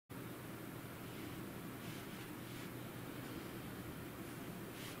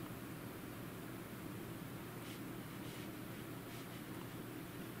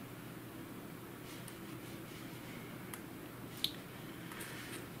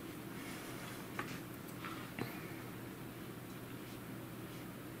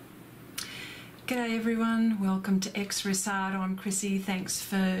G'day everyone, welcome to X-Risard. I'm Chrissy, thanks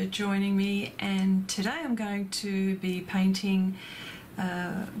for joining me, and today I'm going to be painting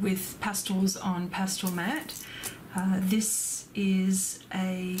with pastels on Pastelmat. This is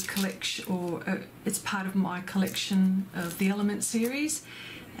a collection, or it's part of my collection of the Element series,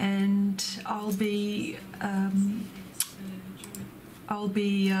 and I'll be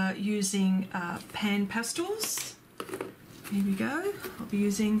using pan pastels. Here we go. I'll be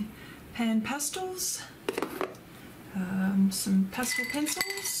using pan pastels, some pastel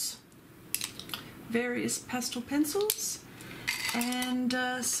pencils, various pastel pencils, and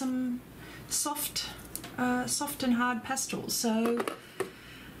some soft and hard pastels. So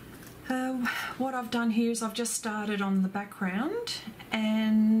what I've done here is I've just started on the background,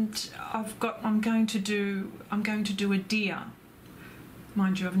 and I'm going to do a deer.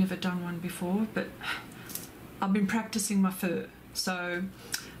 Mind you, I've never done one before, but I've been practicing my fur, so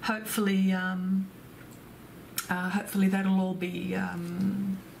hopefully that'll all be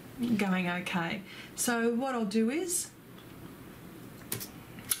going okay. So what I'll do is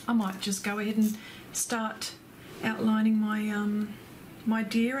I might just go ahead and start outlining my my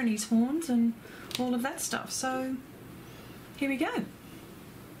deer and his horns and all of that stuff. So here we go.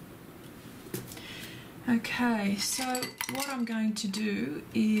 Okay, so what I'm going to do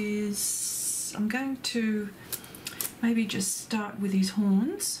is I'm going to maybe just start with his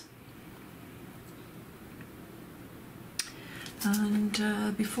horns,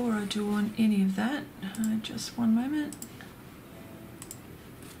 and before I do on any of that, just one moment.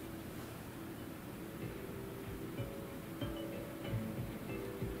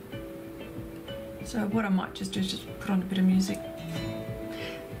 So what I might just do is just put on a bit of music.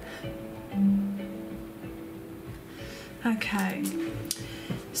 Okay,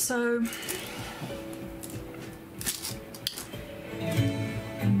 so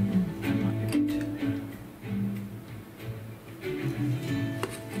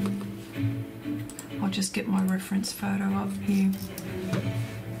I'll just get my reference photo up here.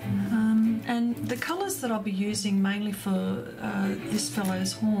 And the colours that I'll be using mainly for this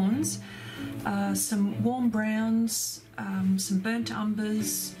fellow's horns are some warm browns, some burnt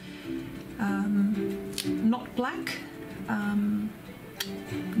umbers, not black,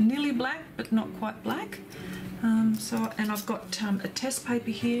 nearly black but not quite black. And I've got a test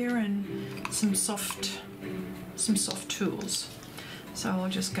paper here and some soft tools. So I'll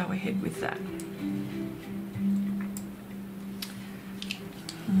just go ahead with that.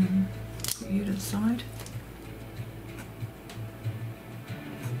 Put you to the side.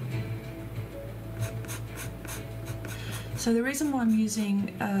 So the reason why I'm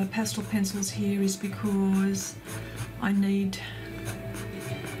using pastel pencils here is because I need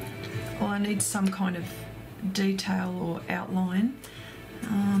some kind of detail or outline,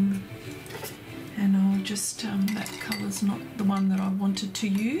 and I'll just that colour's not the one that I wanted to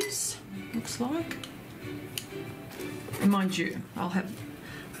use, looks like. And mind you, I'm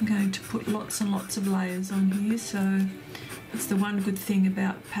going to put lots and lots of layers on here, so that's the one good thing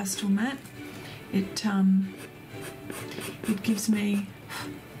about Pastelmat. It gives me,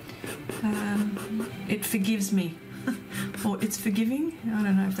 it forgives me, or it's forgiving. I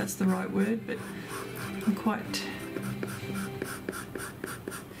don't know if that's the right word, but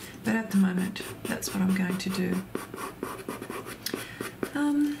but at the moment, that's what I'm going to do.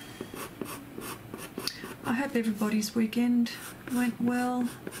 I hope everybody's weekend went well.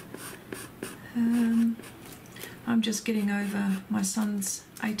 I'm just getting over my son's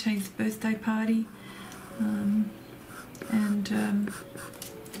 18th birthday party, and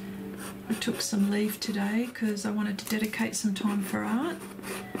I took some leave today because I wanted to dedicate some time for art,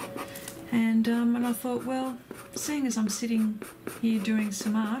 and I thought, well, seeing as I'm sitting here doing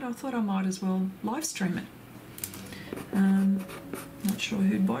some art, I thought I might as well live stream it. Not sure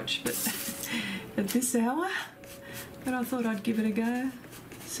who'd watch, but at this hour, but I thought I'd give it a go,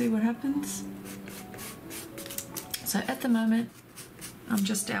 see what happens. So at the moment, I'm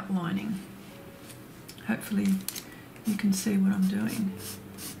just outlining. Hopefully you can see what I'm doing,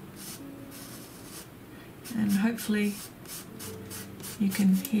 and hopefully you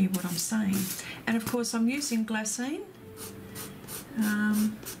can hear what I'm saying. And of course I'm using Glassine.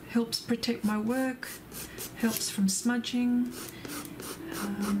 Helps protect my work, helps from smudging.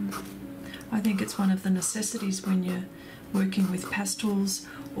 I think it's one of the necessities when you're working with pastels,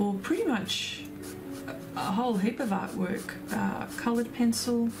 or pretty much a whole heap of artwork, coloured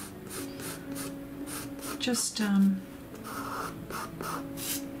pencil, just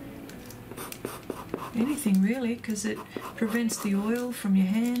anything really, because it prevents the oil from your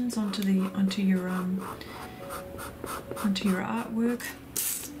hands onto your artwork.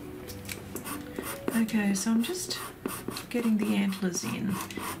 Okay, so I'm just getting the antlers in,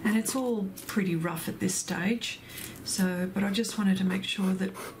 and it's all pretty rough at this stage. So, but I just wanted to make sure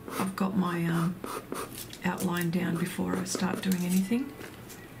that I've got my outline down before I start doing anything.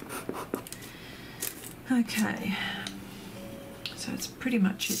 Okay, so it's pretty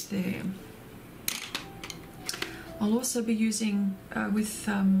much it there. I'll also be using with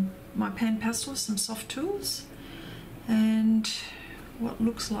my pan pastels some soft tools, and what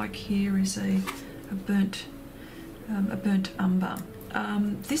looks like here is a burnt umber.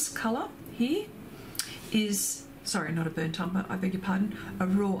 This colour here is, sorry, not a burnt umber, I beg your pardon, a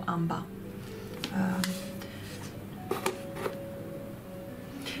raw umber.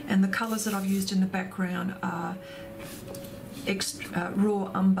 And the colours that I've used in the background are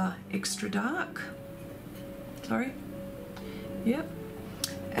raw umber extra dark. Sorry. Yep.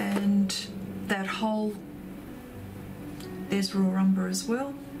 And that whole, there's raw umber as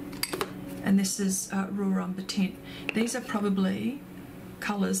well. And this is raw umber tint. These are probably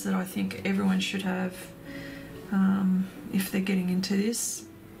colours that I think everyone should have if they're getting into this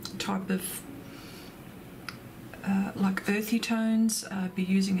type of like earthy tones. Be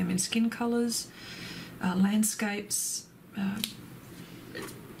using them in skin colours, landscapes.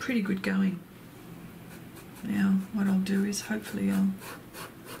 Pretty good going. Now what I'll do is hopefully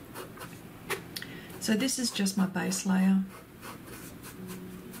so this is just my base layer.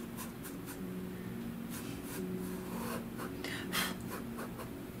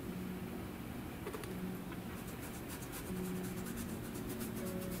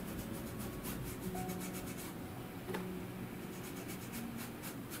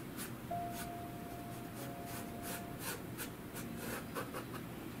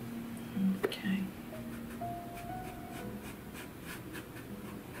 Okay.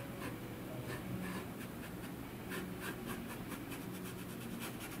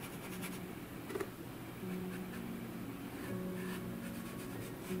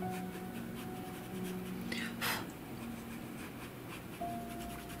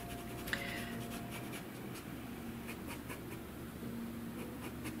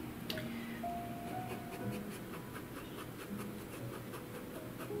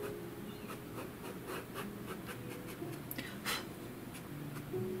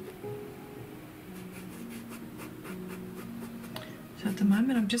 So at the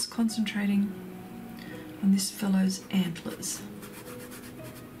moment I'm just concentrating on this fellow's antlers.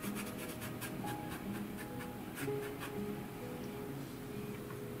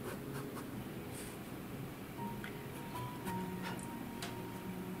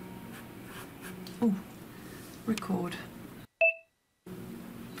 Oh, record.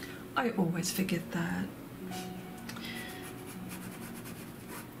 I always forget that.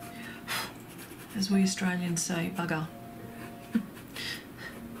 As we Australians say, bugger.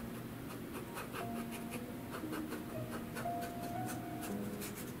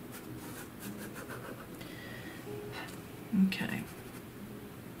 Okay.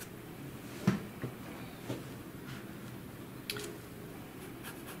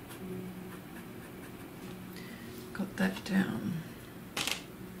 Got that down.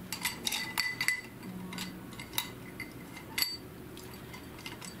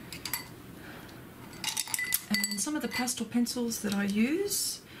 And some of the pastel pencils that I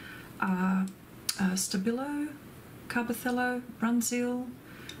use are Stabilo, Carbothello, Brunswick,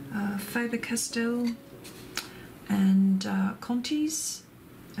 Faber-Castell, and Conti's,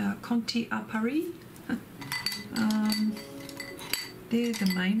 Conti a Paris. They're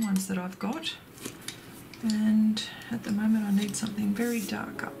the main ones that I've got. And at the moment I need something very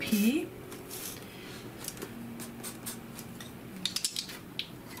dark up here.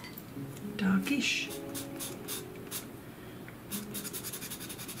 Darkish.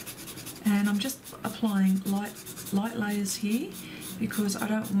 And I'm just applying light layers here because I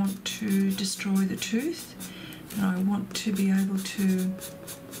don't want to destroy the tooth. And I want to be able to,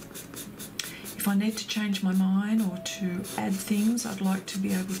 if I need to change my mind or to add things, I'd like to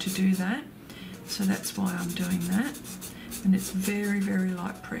be able to do that. So that's why I'm doing that. And it's very, very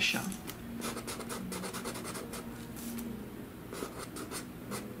light pressure.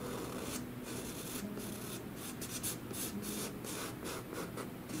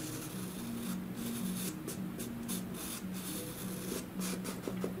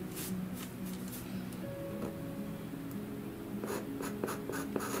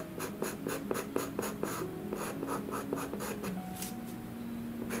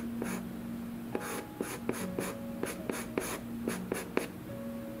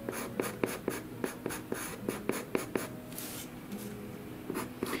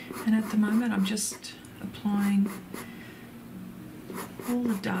 And at the moment I'm just applying all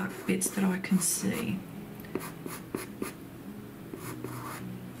the dark bits that I can see.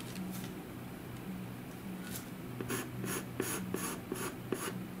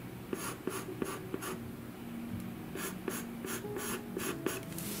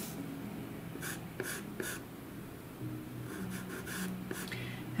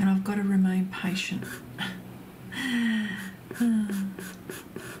 And I've got to remain patient.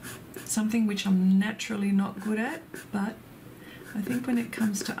 Something which I'm naturally not good at, but I think when it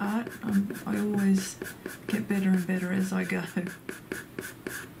comes to art, I always get better and better as I go.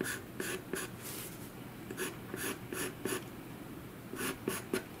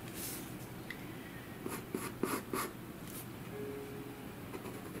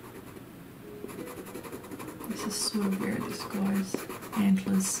 This is sort of where this guy's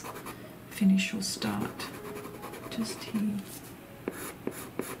antlers finish or start, just here.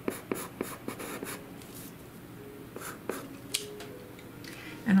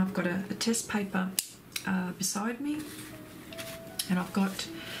 And I've got a test paper beside me, and I've got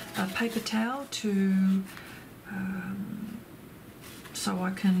a paper towel to so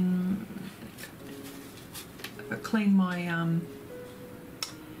I can clean my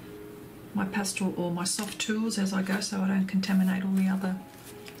my pastel or my soft tools as I go, so I don't contaminate all the other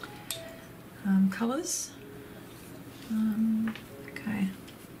colours. Okay.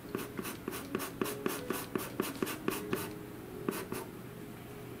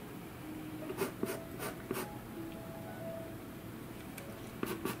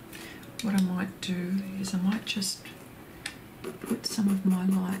 What I might do is I might just put some of my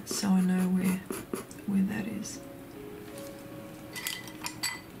light so I know where that is.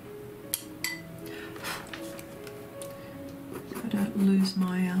 So I don't lose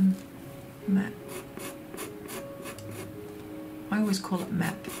my map. I always call it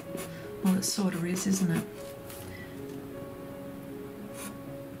map. Well, it sort of is, isn't it?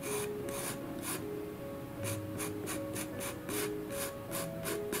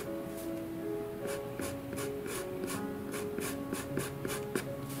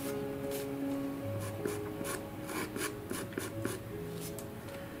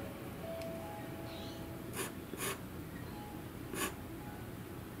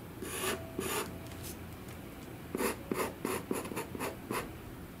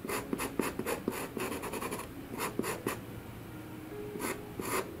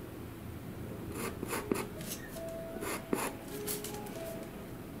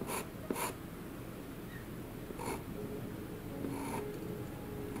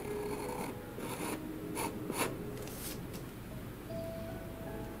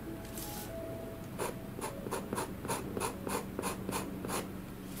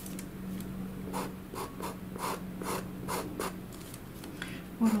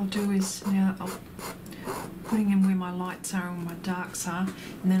 What I'll do is now I'll putting in where my lights are and my darks are,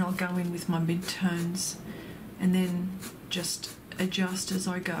 and then I'll go in with my mid-tones and then just adjust as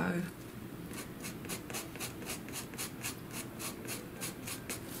I go.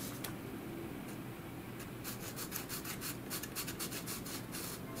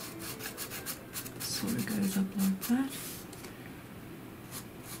 Sort of goes up like that.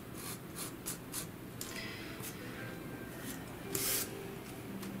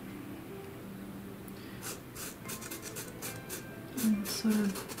 And sort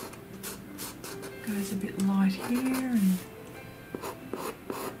of goes a bit light here and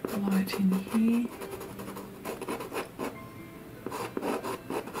light in here,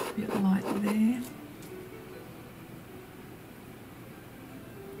 a bit light there.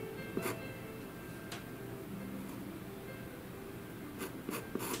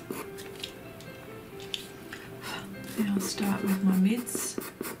 Now I'll start with my mids.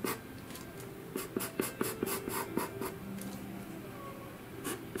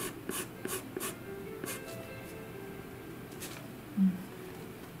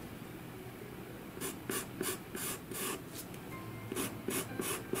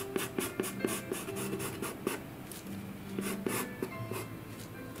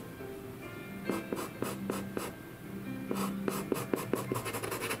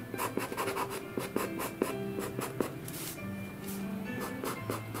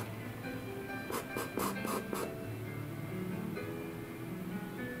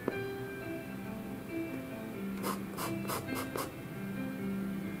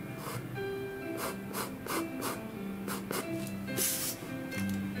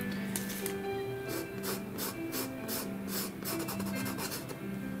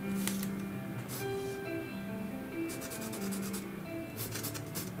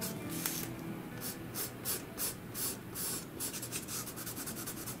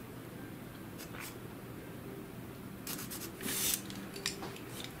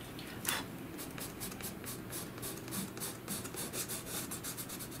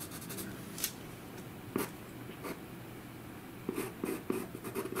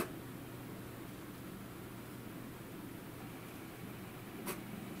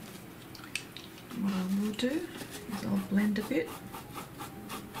 do is I'll blend a bit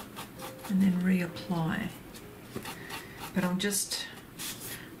and then reapply. But I'm just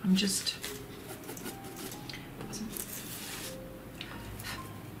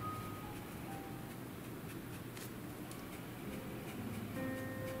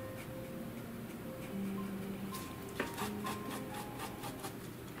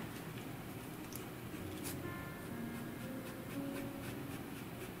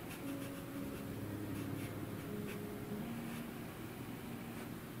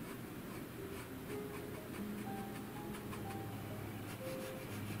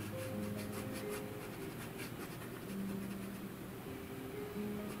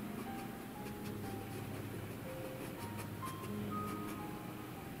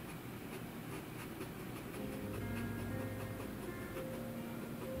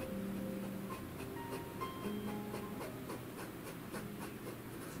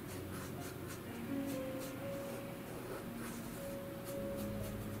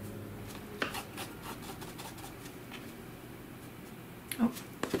oh,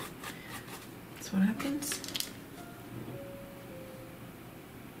 that's what happens.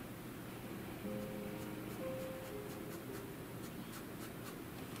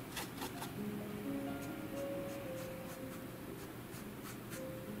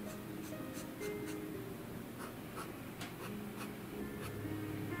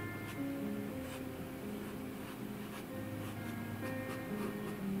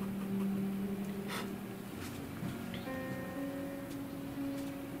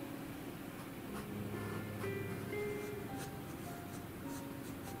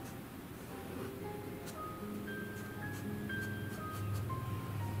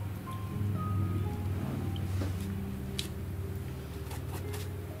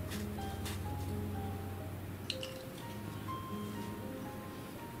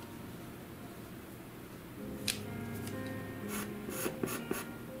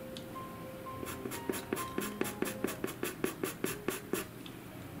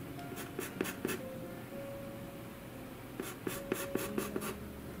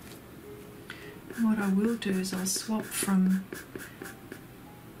 What I will do is I'll swap from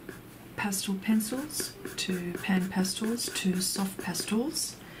pastel pencils to pan pastels to soft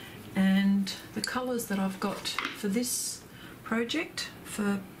pastels, and the colours that I've got for this project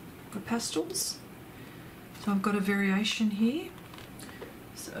for pastels, so I've got a variation here,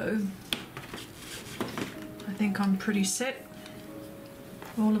 so I think I'm pretty set.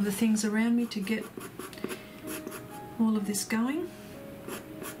 All of the things around me to get all of this going.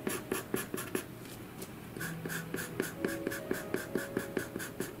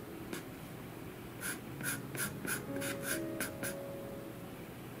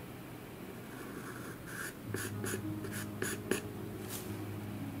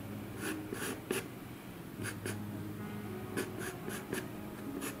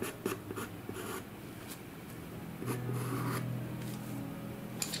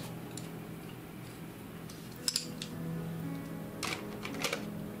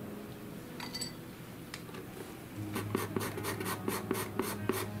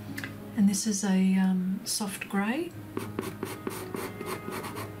 And this is a soft grey,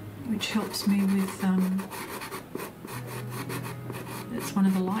 which helps me with, it's one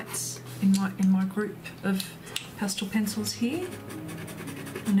of the lights in my group of pastel pencils here,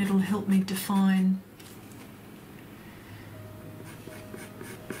 and it'll help me define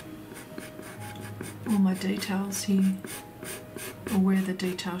all my details here, or where the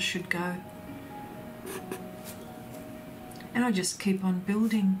details should go. And I just keep on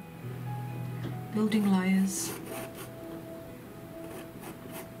building layers.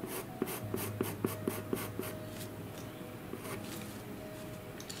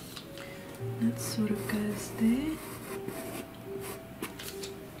 That sort of goes there.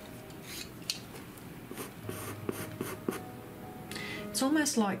 It's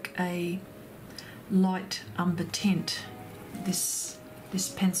almost like a light umber tint, this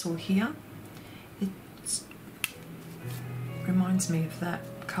pencil here. It reminds me of that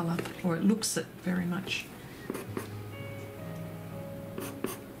colour, or it looks it very much.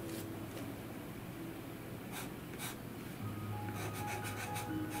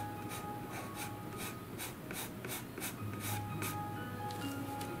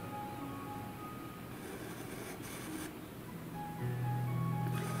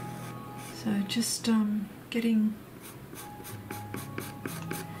 So just getting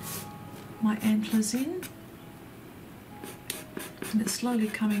my antlers in, and it's slowly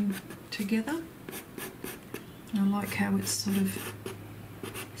coming together. I like how it's sort of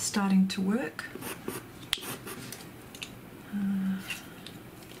starting to work.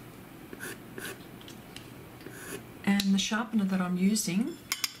 And the sharpener that I'm using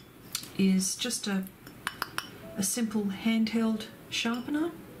is just a simple handheld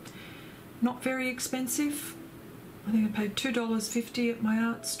sharpener, not very expensive. I think I paid $2.50 at my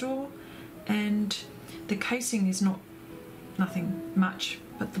art store, and the casing is nothing much,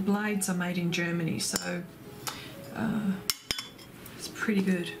 but the blades are made in Germany, so it's pretty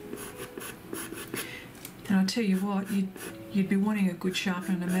good. And I tell you what, you'd be wanting a good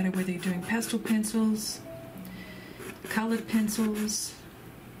sharpener no matter whether you're doing pastel pencils, coloured pencils,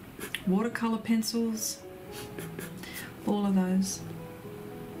 watercolour pencils, all of those.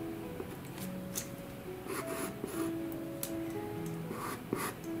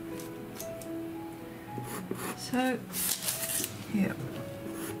 So, yeah.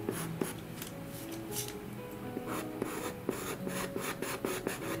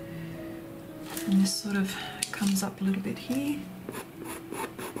 And this sort of comes up a little bit here.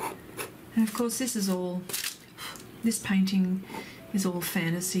 And of course this painting is all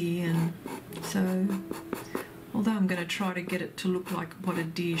fantasy, and so although I'm going to try to get it to look like what a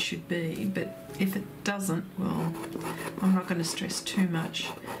deer should be, but if it doesn't, well, I'm not going to stress too much.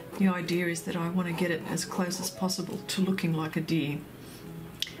 The idea is that I want to get it as close as possible to looking like a deer.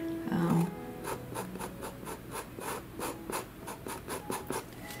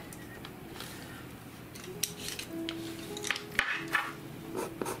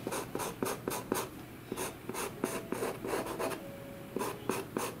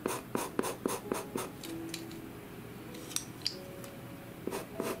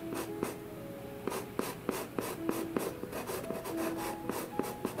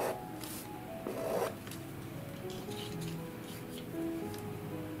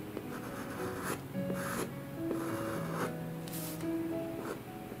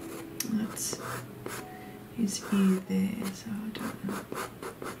 That's his ear there, so I don't know.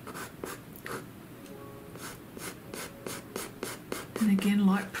 And again,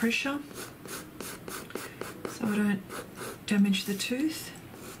 light pressure, so I don't damage the tooth,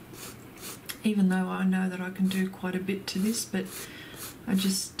 even though I know that I can do quite a bit to this, but I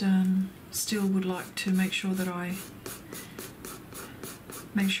just still would like to make sure that I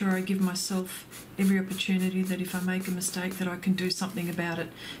give myself every opportunity that if I make a mistake that I can do something about it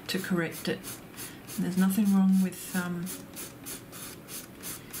to correct it. And there's nothing wrong with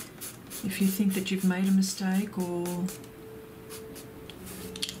if you think that you've made a mistake, or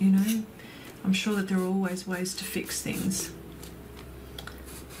you know, I'm sure that there are always ways to fix things.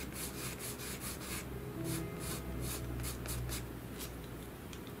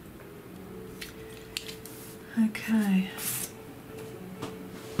 Okay.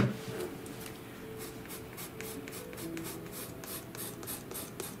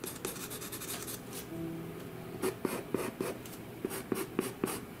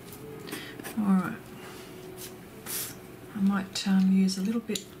 Alright, I might use a little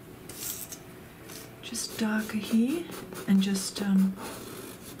bit just darker here and just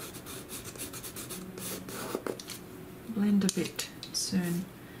blend a bit soon.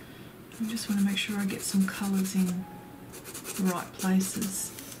 I just want to make sure I get some colours in the right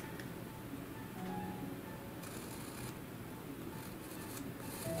places.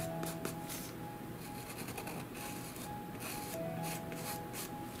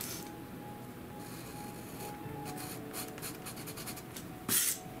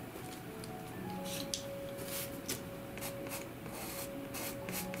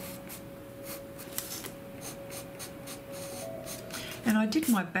 And I did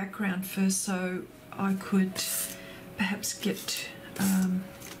my background first so I could perhaps get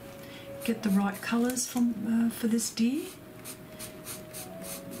the right colours for this deer.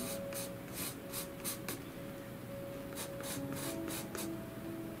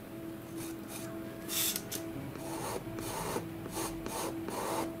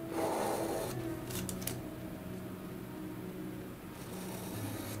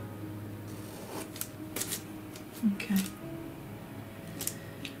 Okay.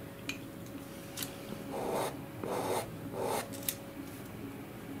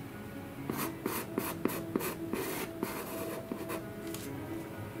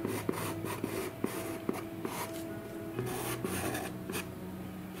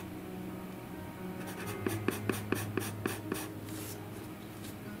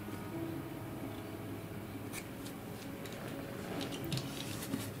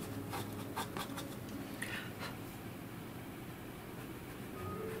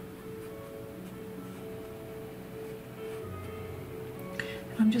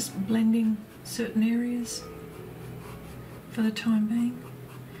 I'm just blending certain areas for the time being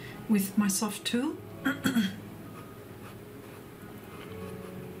with my soft tool.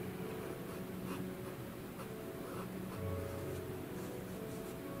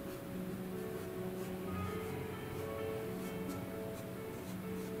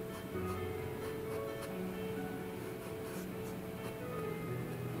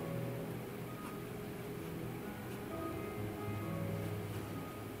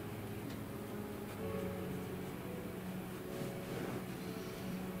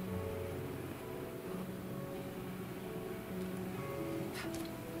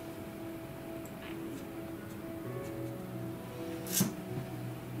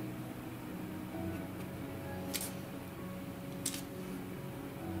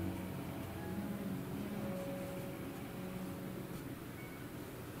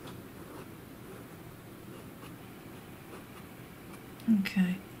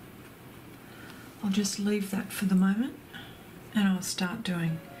 Okay, I'll just leave that for the moment and I'll start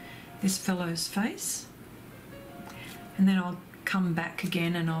doing this fellow's face, and then I'll come back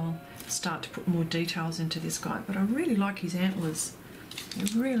again and I'll start to put more details into this guy. But I really like his antlers,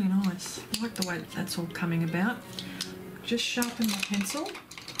 they're really nice. I like the way that's all coming about. Just sharpen my pencil,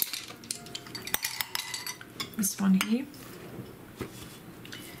 this one here.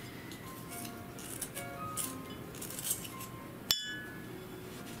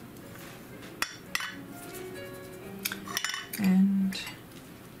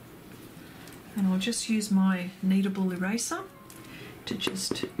 And I'll just use my Kneadable eraser to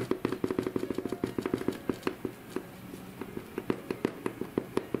just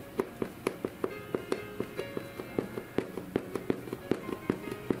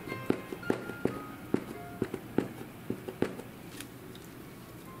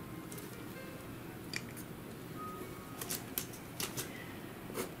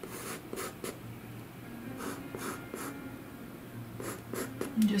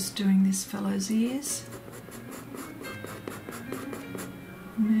doing this fellow's ears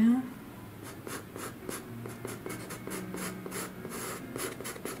now.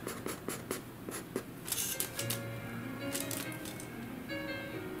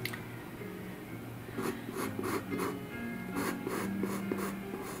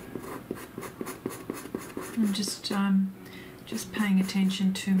 I'm just paying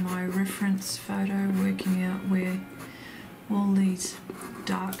attention to my reference photo, working out where all these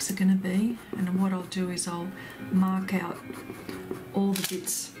darks are going to be, and what I'll do is I'll mark out all the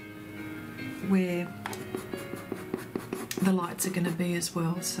bits where the lights are going to be as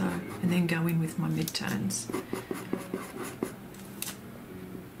well, so, and then go in with my midtones.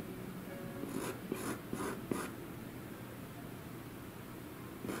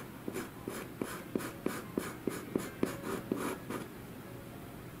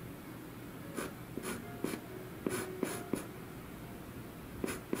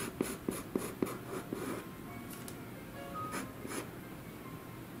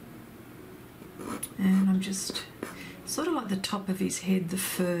 And I'm just sort of like the top of his head, the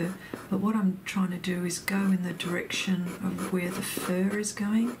fur, but what I'm trying to do is go in the direction of where the fur is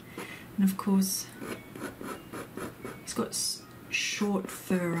going. And of course he's got short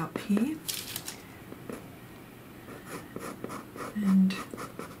fur up here, and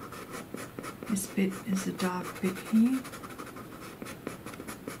this bit is a dark bit here.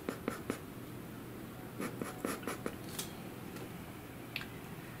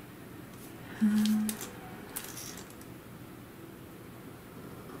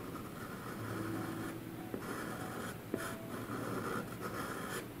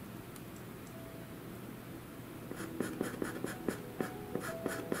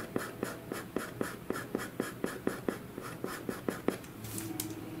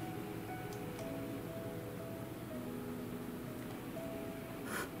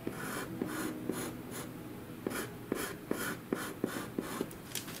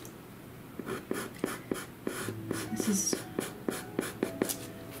 This is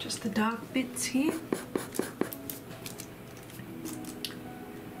just the dark bits here.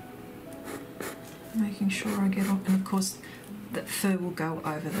 Making sure I get on, and of course that fur will go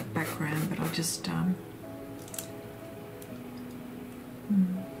over the background, but I'll just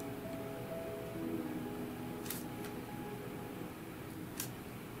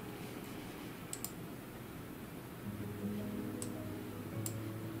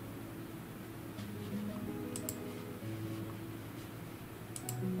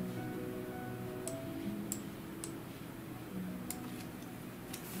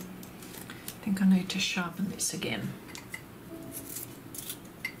I think I need to sharpen this again.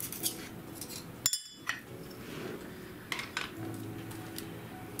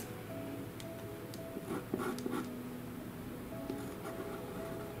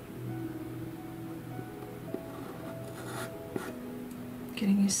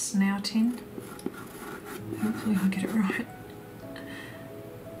 Getting his snout in. Hopefully I'll get it right.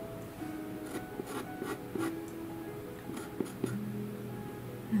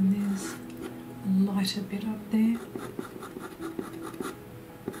 A bit up there.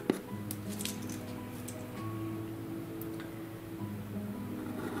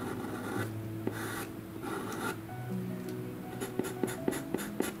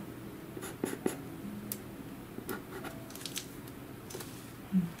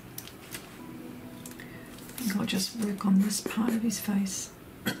 I think I'll just work on this part of his face.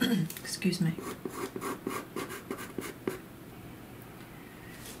 Excuse me.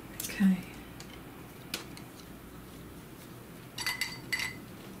 Okay.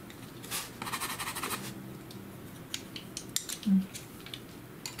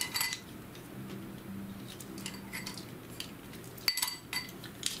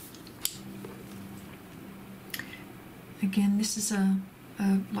 Again, this is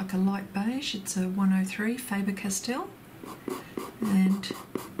like a light beige. It's a 103 Faber-Castell, and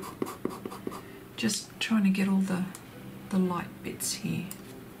just trying to get all the light bits here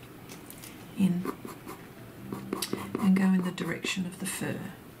in and go in the direction of the fur.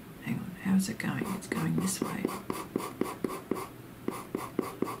 Hang on, how is it going? It's going this way.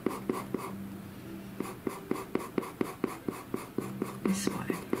 This way.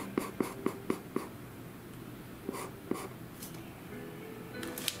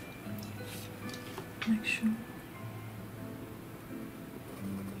 Make sure.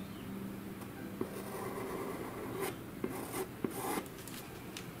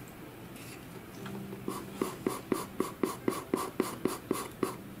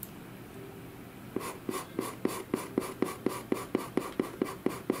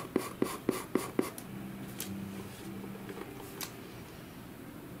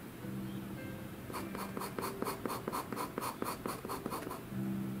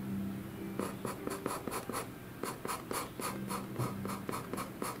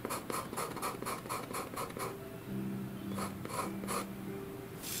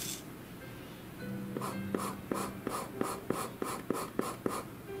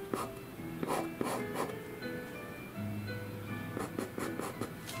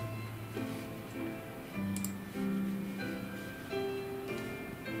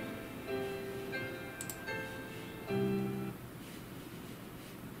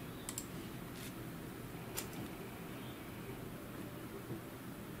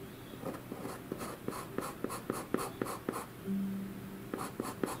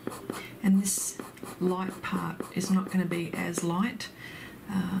 And this light part is not going to be as light.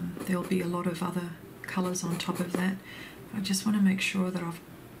 There'll be a lot of other colours on top of that. I just want to make sure that I've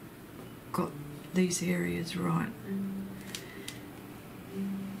got these areas right.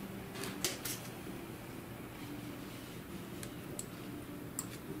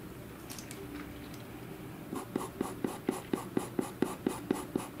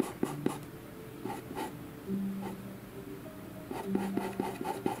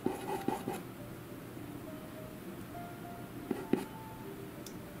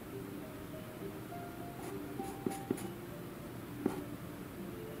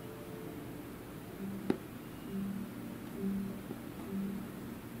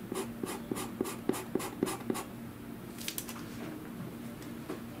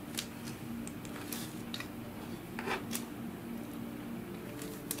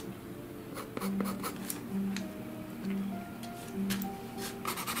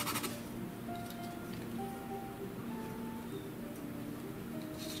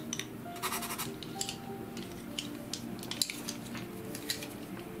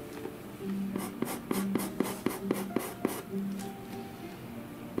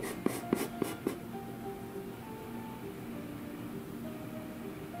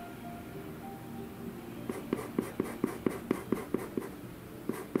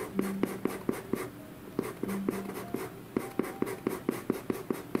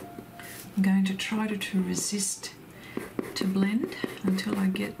 I'm going to try to resist to blend until I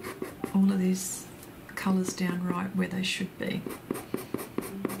get all of these colours down right where they should be.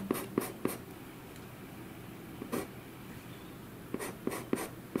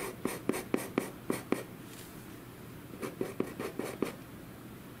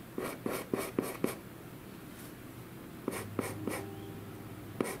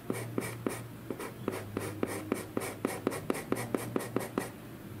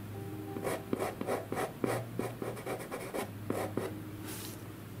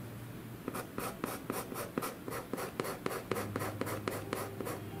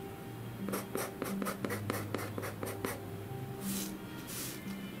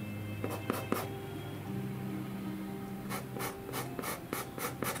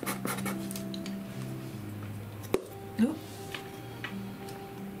 Oop.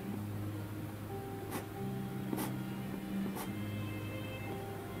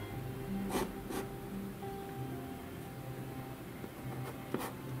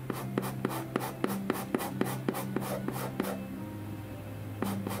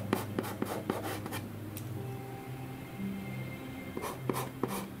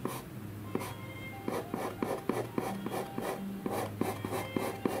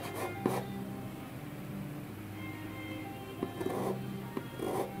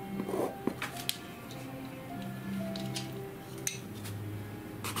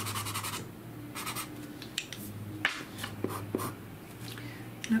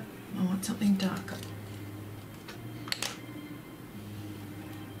 Nope, I want something darker.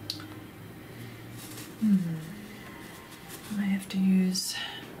 I have to use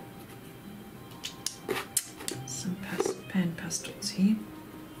some pastel. pastels here.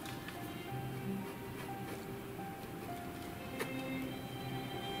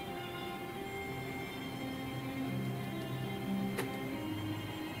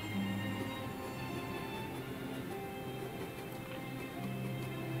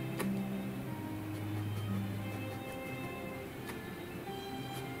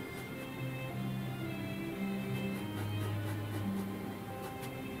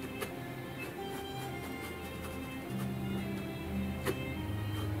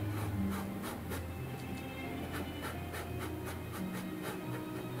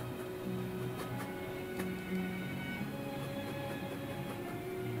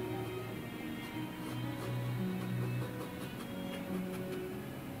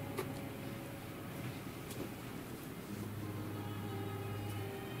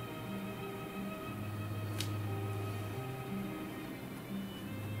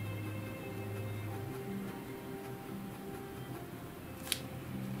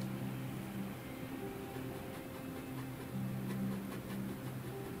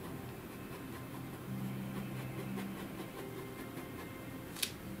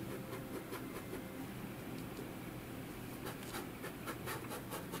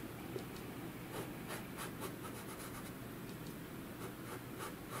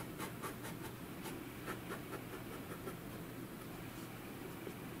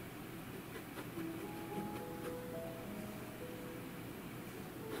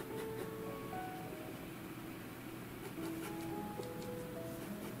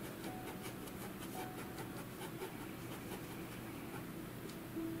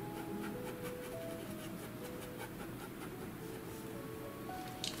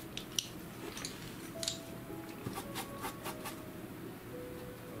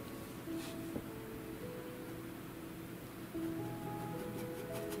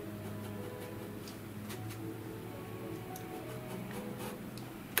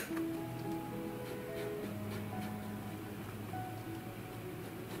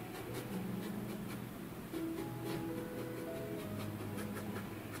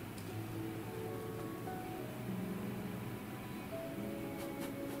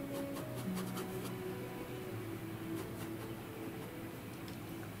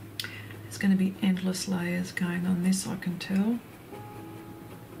 Going to be endless layers going on this, I can tell.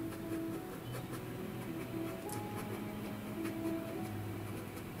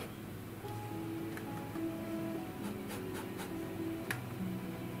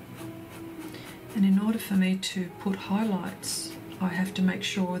 And in order for me to put highlights, I have to make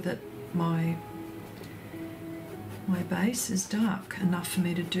sure that my base is dark enough for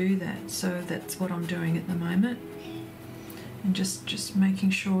me to do that. So that's what I'm doing at the moment. And just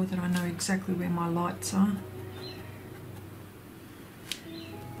making sure that I know exactly where my lights are.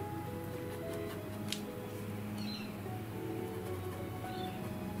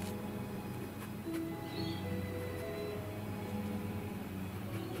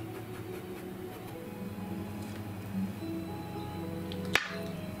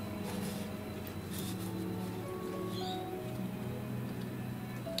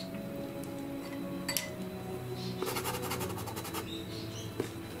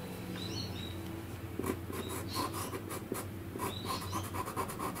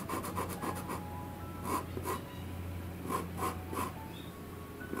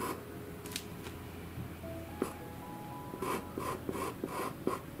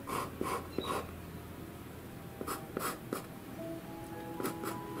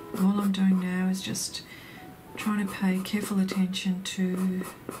 All I'm doing now is just trying to pay careful attention to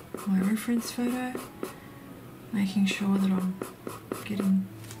my reference photo, making sure that I'm getting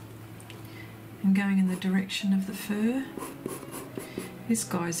and going in the direction of the fur. This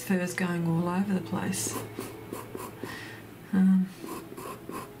guy's fur is going all over the place.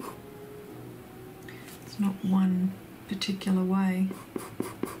 It's not one particular way.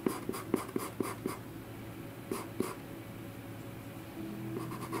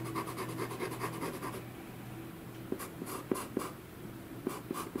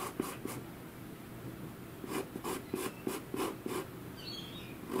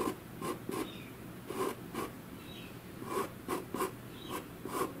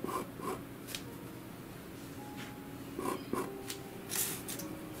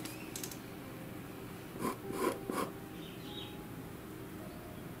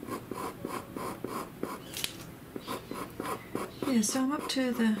 Yeah, so I'm up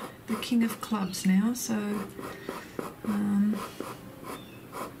to the King of Clubs now, so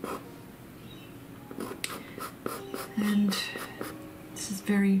and this is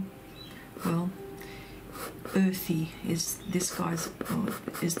very, well, earthy is this guy's,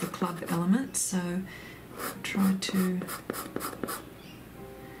 is the club element, so try to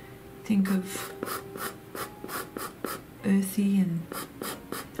think of earthy and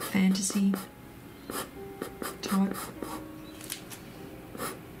fantasy type.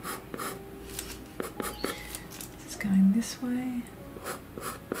 This is going this way.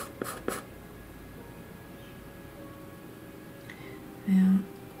 Now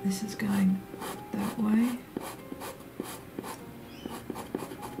this is going that way.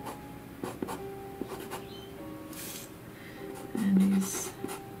 And is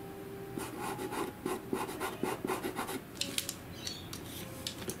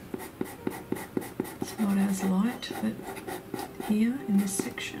it's not as light, but here in this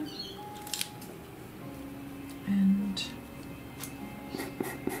section, and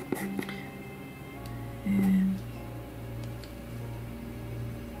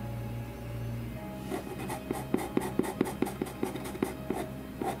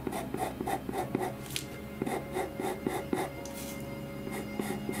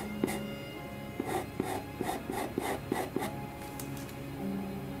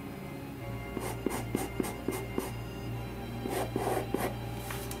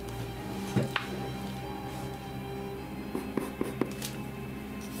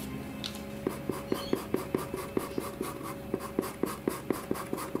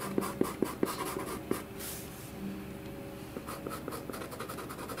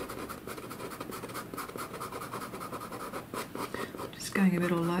going a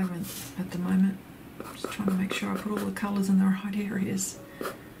bit all over at the moment. Just trying to make sure I put all the colours in the right areas.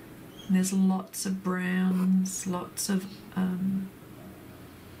 And there's lots of browns, lots of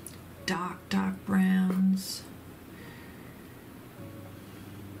dark browns.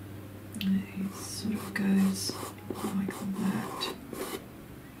 And it sort of goes like that.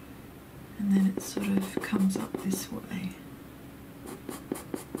 And then it sort of comes up this way.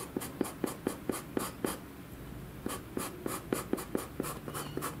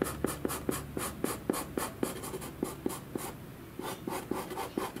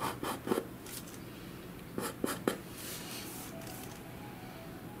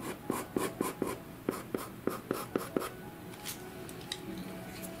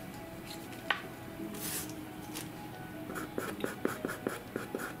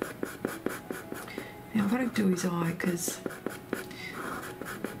 Now I've got to do his eye because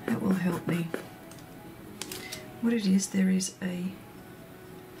that will help me. What it is, there is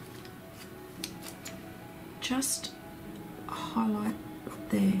just a highlight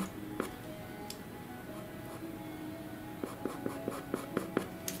there.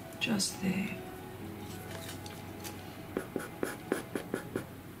 Just there.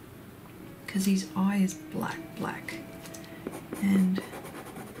 Because his eye is black. And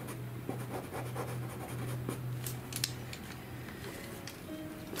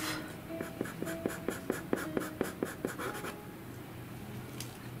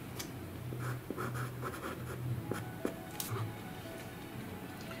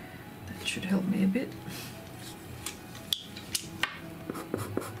that should help me a bit.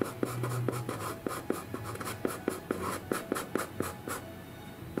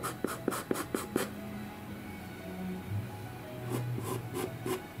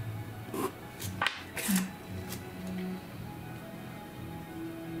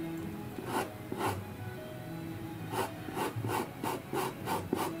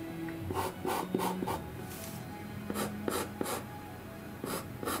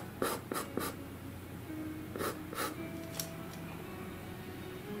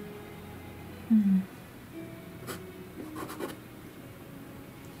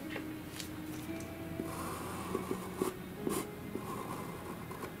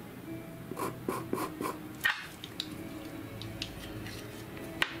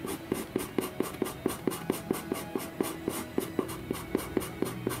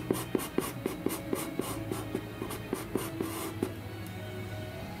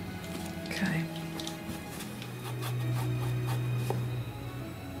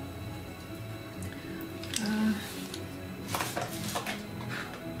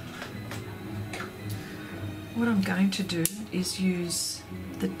 What I'm going to do is use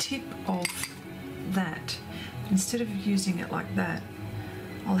the tip of that. Instead of using it like that,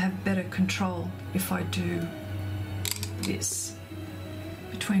 I'll have better control if I do this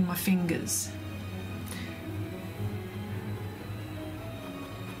between my fingers.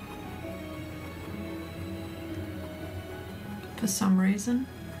 For some reason,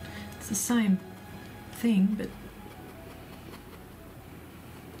 it's the same thing, but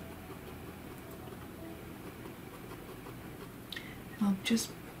I'll just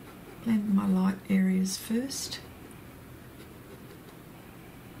blend my light areas first.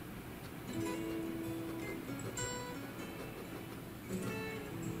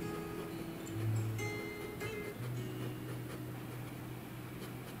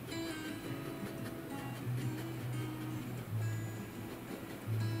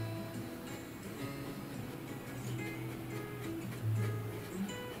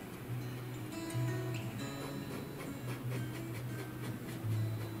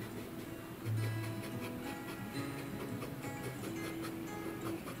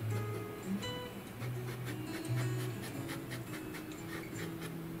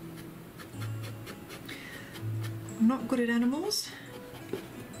 I'm not good at animals,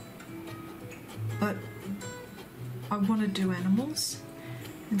 but I want to do animals,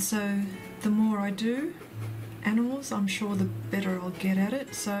 and so the more I do animals, I'm sure the better I'll get at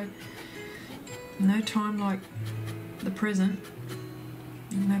it. So no time like the present,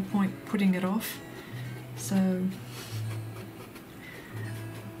 no point putting it off. So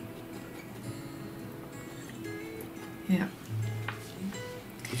yeah.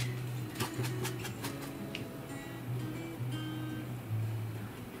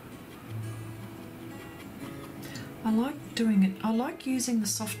 I like doing it, I like using the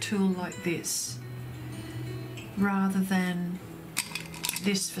soft tool like this rather than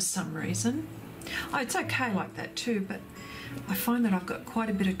this for some reason. Oh, it's okay like that too, but I find that I've got quite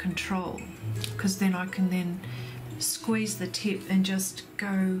a bit of control, because then I can then squeeze the tip and just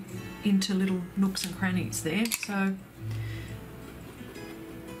go into little nooks and crannies there. So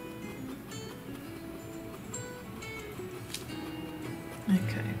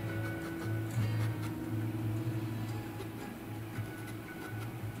okay.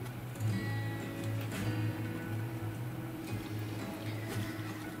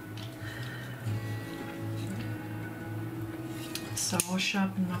 So I'll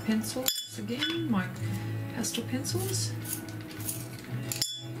sharpen my pencils again, my pastel pencils,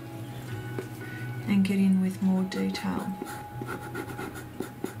 and get in with more detail.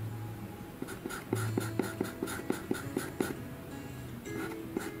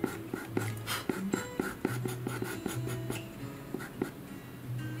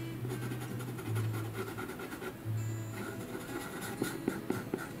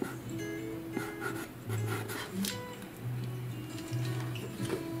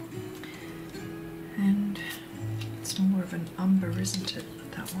 More of an umber, isn't it,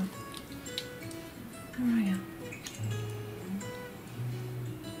 that one? Where are you?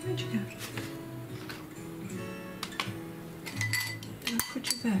 Where'd you go? Did I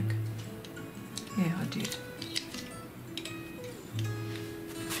put you back? Yeah, I did.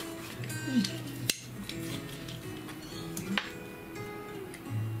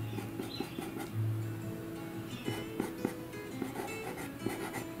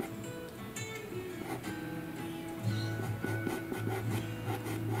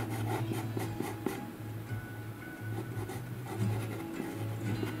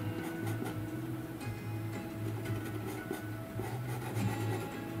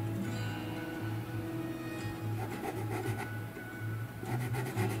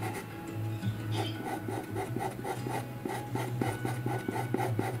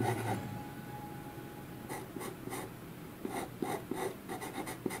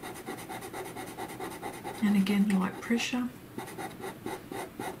 And again, light pressure.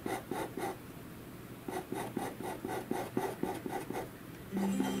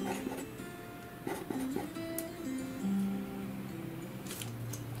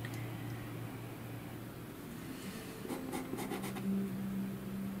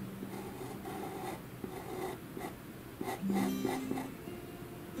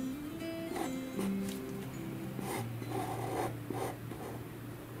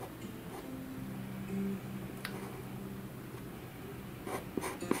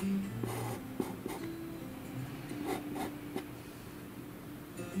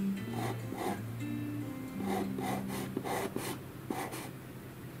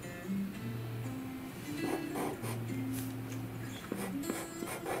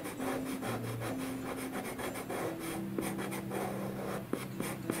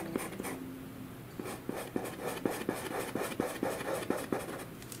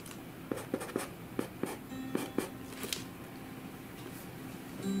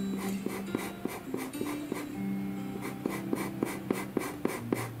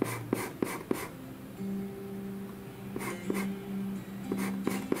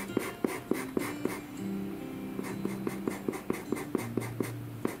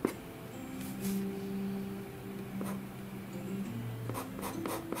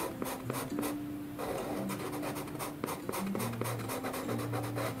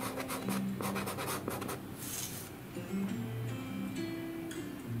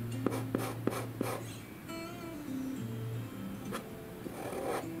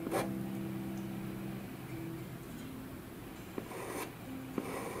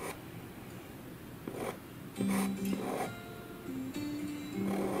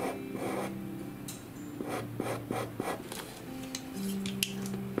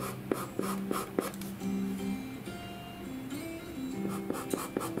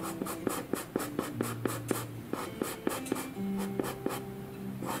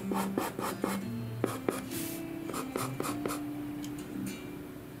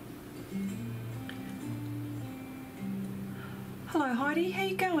 Hello Heidi, how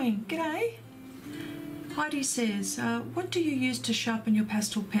you going? G'day. Heidi says, what do you use to sharpen your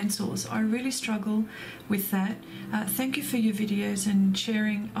pastel pencils? I really struggle with that. Thank you for your videos and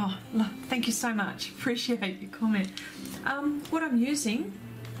sharing. Oh, thank you so much. Appreciate your comment. What I'm using,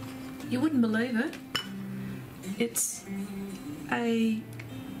 you wouldn't believe it. It's a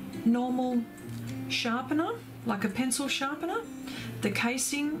normal sharpener, like a pencil sharpener. The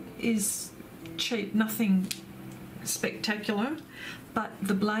casing is cheap, nothing spectacular, but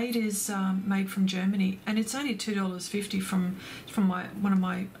the blade is made from Germany, and it's only $2.50 from one of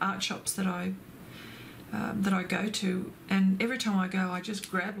my art shops that I go to, and every time I go I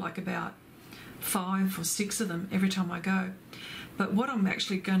just grab like about 5 or 6 of them every time I go. But what I'm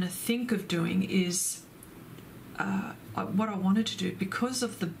actually going to think of doing is what I wanted to do, because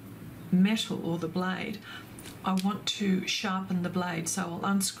of the metal or the blade, I want to sharpen the blade. So I'll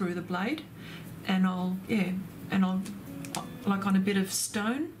unscrew the blade and I'll like on a bit of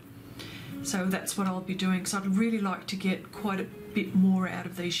stone. So that's what I'll be doing. So I'd really like to get quite a bit more out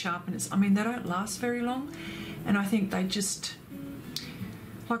of these sharpeners. I mean, they don't last very long, and I think they just,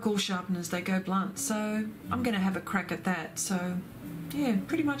 like all sharpeners, they go blunt. So I'm going to have a crack at that. So yeah,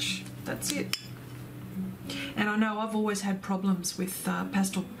 pretty much that's it. And I know I've always had problems with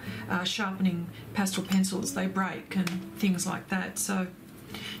sharpening pastel pencils. They break and things like that. So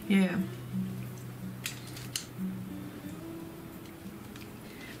yeah.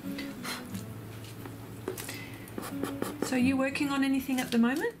 So are you working on anything at the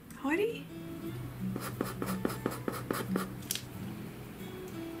moment, Heidi?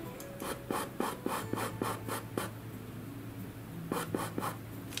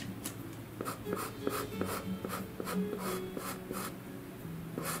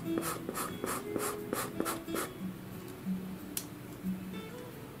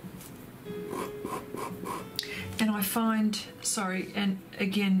 And I find, sorry, and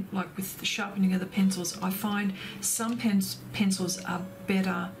again, like with the sharpening of the pencils, I find some pencils are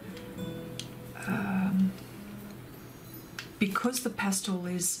better because the pastel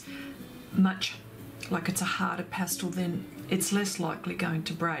is much, like it's a harder pastel, then it's less likely going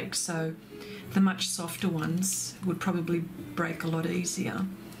to break. So the much softer ones would probably break a lot easier,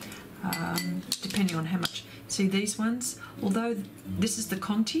 depending on how much. See these ones, although this is the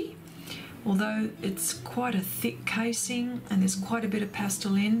Conti, although it's quite a thick casing and there's quite a bit of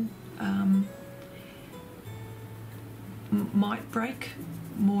pastel in, might break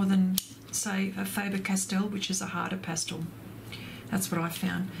more than, say, a Faber-Castell, which is a harder pastel. That's what I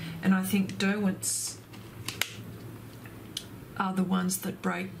found. And I think Derwent's are the ones that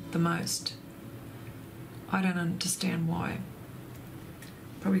break the most. I don't understand why.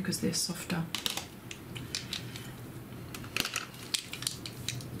 Probably because they're softer.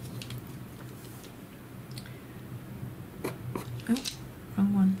 Oh,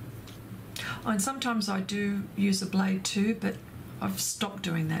 wrong one. Oh, and sometimes I do use a blade too, but I've stopped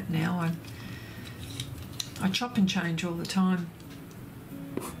doing that now. I chop and change all the time.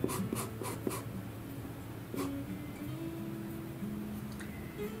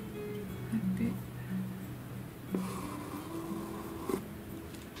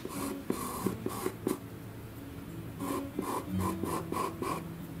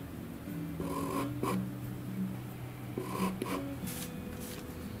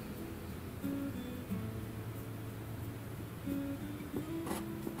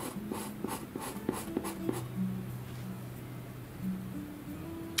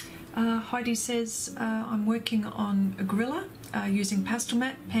 Heidi says, I'm working on a gorilla using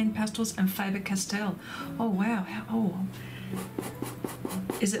Pastelmat, Pan Pastels and Faber-Castell. Oh wow, oh.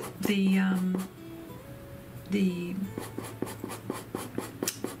 Is it the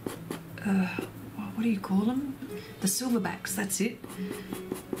what do you call them? The silverbacks, that's it.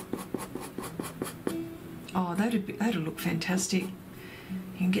 Oh, that'd look fantastic.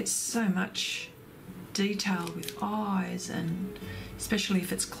 You can get so much detail with eyes, and especially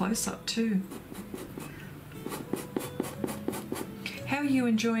if it's close up too. How are you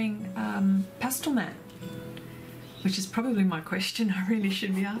enjoying Pastelmat? Which is probably my question I really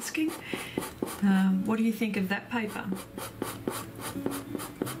should be asking. What do you think of that paper?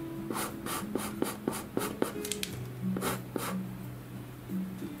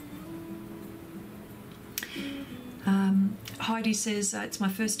 Heidi says, it's my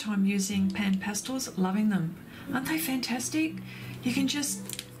first time using Pan Pastels, loving them. Aren't they fantastic? You can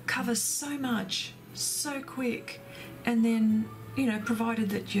just cover so much, so quick, and then, you know, provided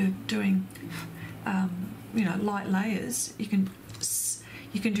that you're doing, you know, light layers, you can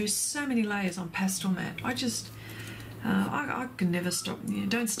do so many layers on Pastelmat. I can never stop. Yeah,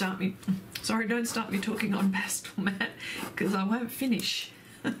 don't start me. Sorry, don't start me talking on Pastelmat because I won't finish.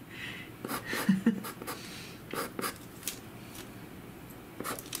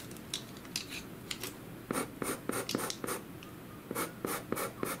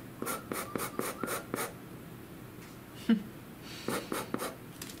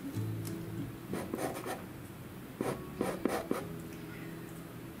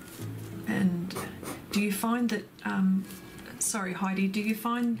 And do you find that, sorry Heidi, do you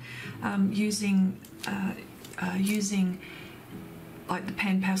find using like the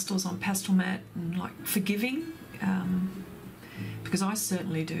pan pastels on Pastelmat and like forgiving? Because I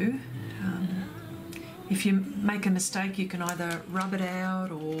certainly do. If you make a mistake, you can either rub it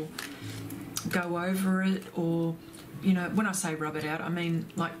out or go over it, or, you know, when I say rub it out, I mean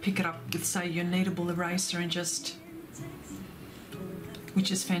like pick it up with, say, your Kneadable eraser and just,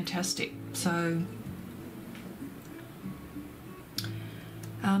 which is fantastic. So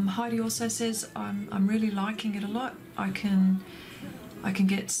Heidi also says, I'm really liking it a lot. I can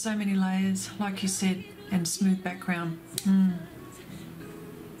get so many layers, like you said, and smooth background.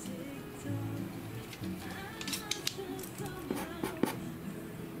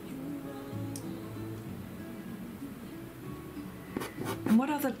 And what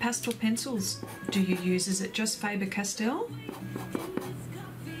other pastel pencils do you use? Is it just Faber-Castell?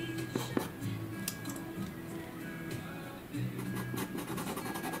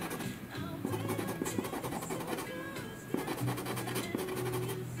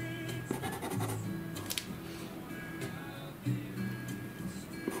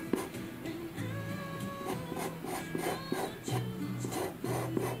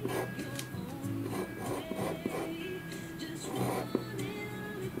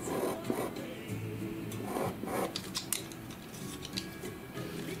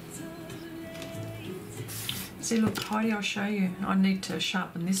 See, look, Heidi, I'll show you. I need to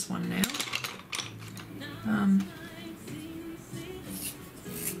sharpen this one now.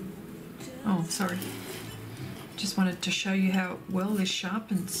 Oh, sorry. Just wanted to show you how well this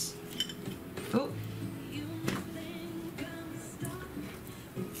sharpens. Oh.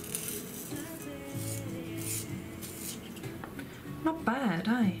 Not bad,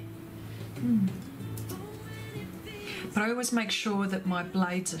 eh? But I always make sure that my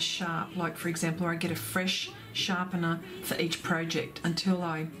blades are sharp. Like, for example, I get a fresh sharpener for each project until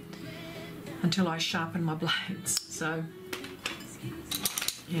I sharpen my blades. So,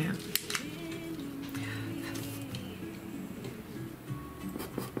 yeah.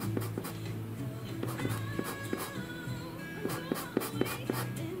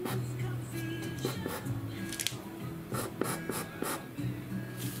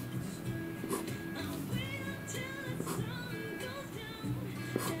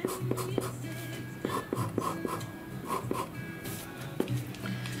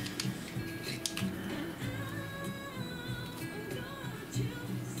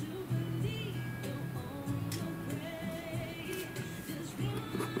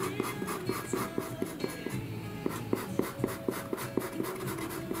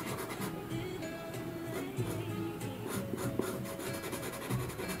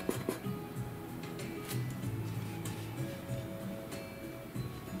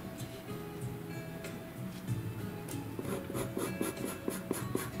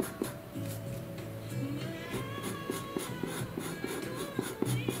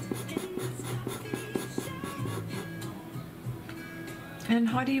 And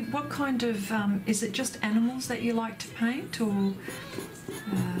Heidi, what kind of, is it just animals that you like to paint, or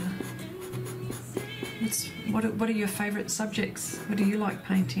what are your favourite subjects? What do you like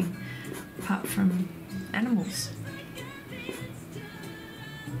painting apart from animals?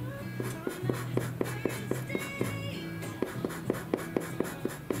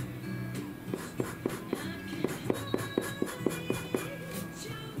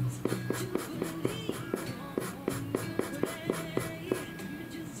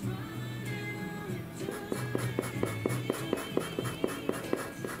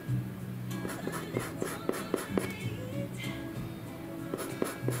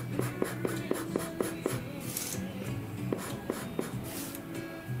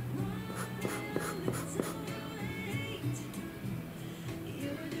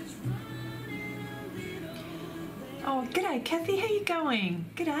 Oh, g'day Kathy, how you going?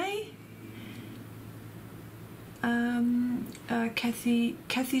 G'day.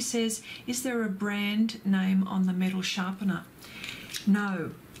 Kathy says, is there a brand name on the metal sharpener?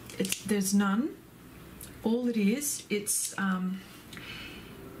 No, there's none. All it is, it's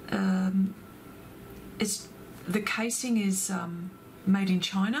the casing is made in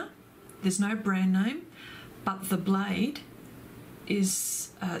China. There's no brand name, but the blade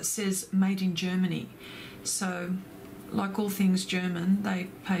is says made in Germany. So, like all things German, they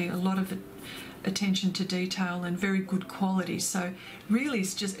pay a lot of attention to detail and very good quality. So, really,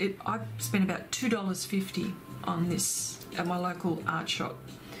 it's just I spent about $2.50 on this at my local art shop.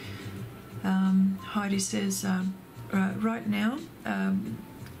 Heidi says, right now,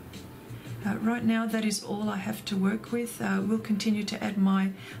 that is all I have to work with. We'll continue to add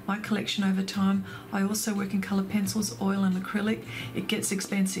my collection over time. I also work in colour pencils, oil and acrylic. It gets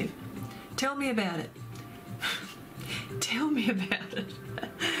expensive. Tell me about it. Tell me about it.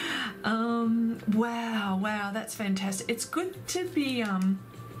 Wow, that's fantastic. It's good to be,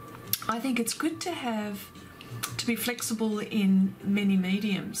 I think it's good to be flexible in many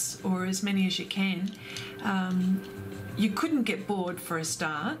mediums, or as many as you can. You couldn't get bored for a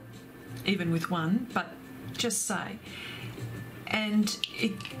start, even with one, but just say. And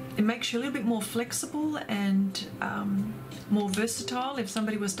it makes you a little bit more flexible and more versatile. If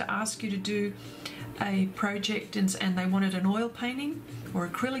somebody was to ask you to do a project and they wanted an oil painting or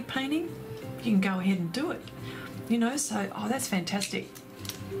acrylic painting, you can go ahead and do it. You know, so, oh, that's fantastic.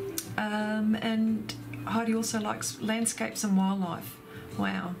 And Heidi also likes landscapes and wildlife.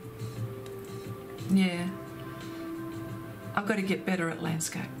 Wow. Yeah. I've got to get better at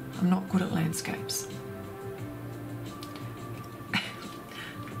landscape. I'm not good at landscapes.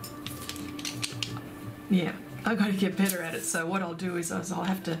 Yeah, I've got to get better at it. So what I'll do is I'll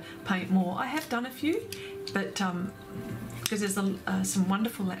have to paint more. I have done a few, but because there's some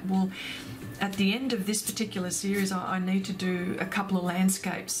wonderful, well, at the end of this particular series, I need to do a couple of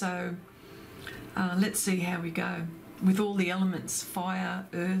landscapes. So let's see how we go with all the elements: fire,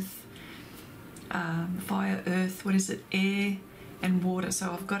 earth, what is it, air and water.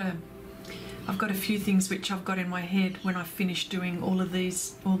 So I've got a few things which I've got in my head when I finish doing all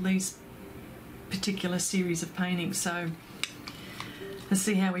these particular series of paintings. So let's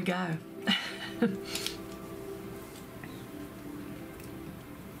see how we go.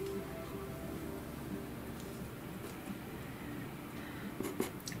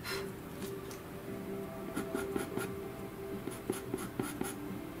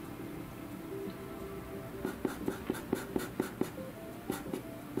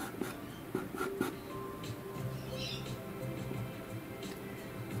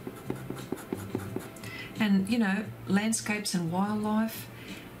 And, you know, landscapes and wildlife,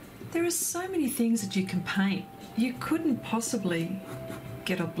 there are so many things that you can paint. You couldn't possibly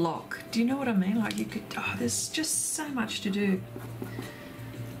get a block. Do you know what I mean? Like, you could, there's just so much to do.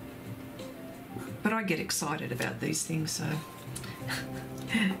 But I get excited about these things, so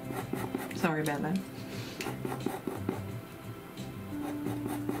sorry about that.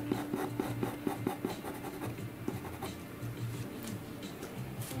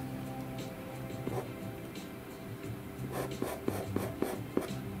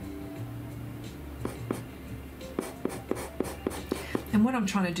 And what I'm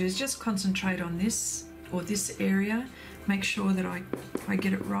trying to do is just concentrate on this or this area, make sure that I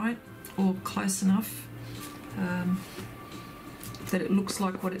get it right or close enough that it looks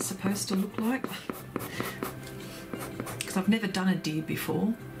like what it's supposed to look like. Because I've never done a deer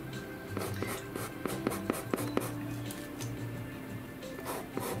before.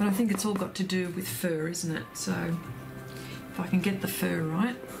 But I think it's all got to do with fur, isn't it? So if I can get the fur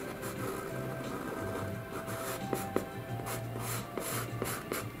right.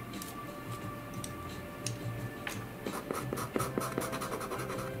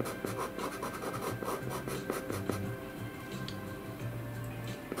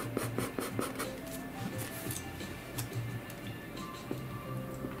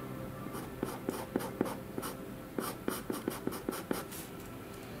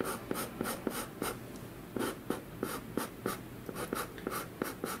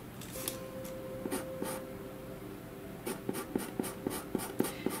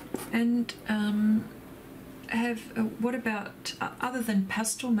 And what about, other than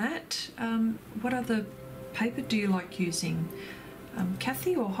Pastelmat, what other paper do you like using?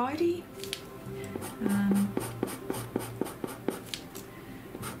 Kathy or Heidi?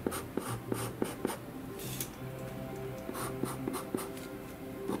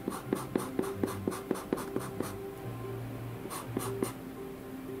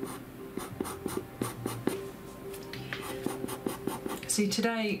 See,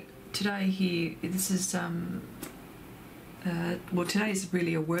 today here, this is well, today is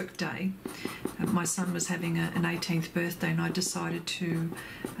really a work day. My son was having an 18th birthday, and I decided to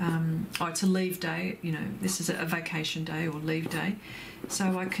it's a leave day, you know, this is a vacation day or leave day,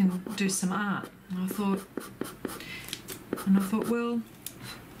 so I can do some art. And I thought, well,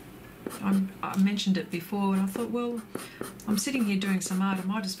 I mentioned it before, and I thought, well, I'm sitting here doing some art, I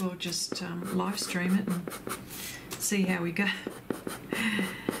might as well just live stream it and see how we go.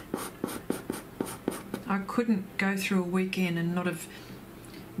 I couldn't go through a weekend and not have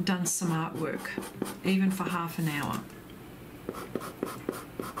done some artwork, even for half an hour.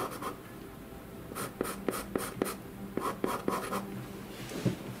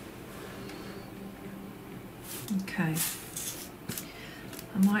 Okay,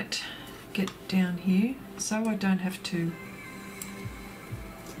 I might get down here so I don't have to,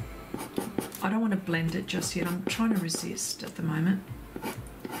 I don't want to blend it just yet. I'm trying to resist at the moment.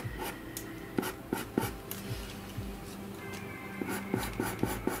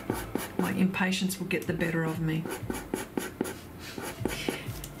 My impatience will get the better of me.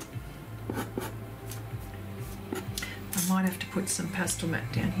 I might have to put some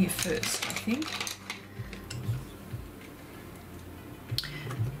Pastelmat down here first, I think.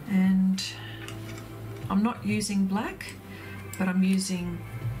 And I'm not using black, but I'm using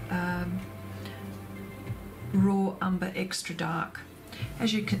raw umber extra dark.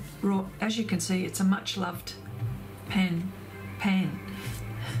 As you can see, it's a much loved pan.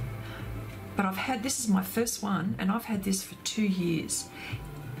 But this is my first one, and I've had this for 2 years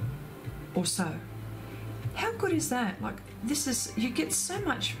or so. How good is that? Like, this is, you get so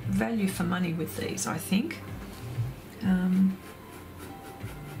much value for money with these, I think.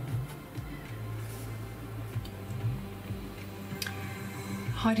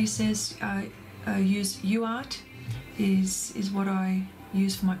 Heidi says use UArt is what I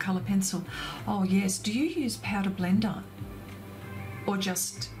use for my colour pencil. Oh yes, do you use powder blender or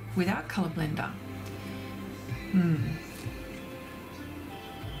just without colour blender?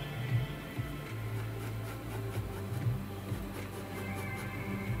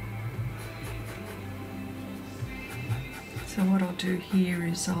 So what I'll do here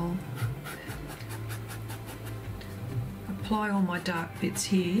is I'll apply all my dark bits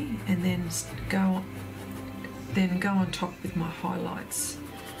here and then go on top with my highlights.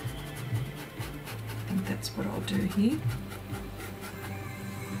 I think that's what I'll do here.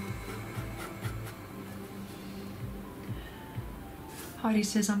 Heidi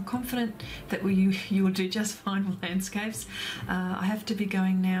says, I'm confident that you will do just fine with landscapes. I have to be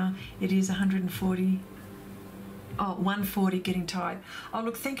going now. It is 140. Oh, 140, getting tired. Oh,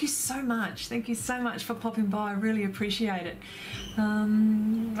 look, thank you so much. Thank you so much for popping by. I really appreciate it.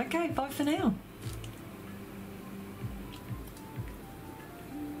 Okay, bye for now.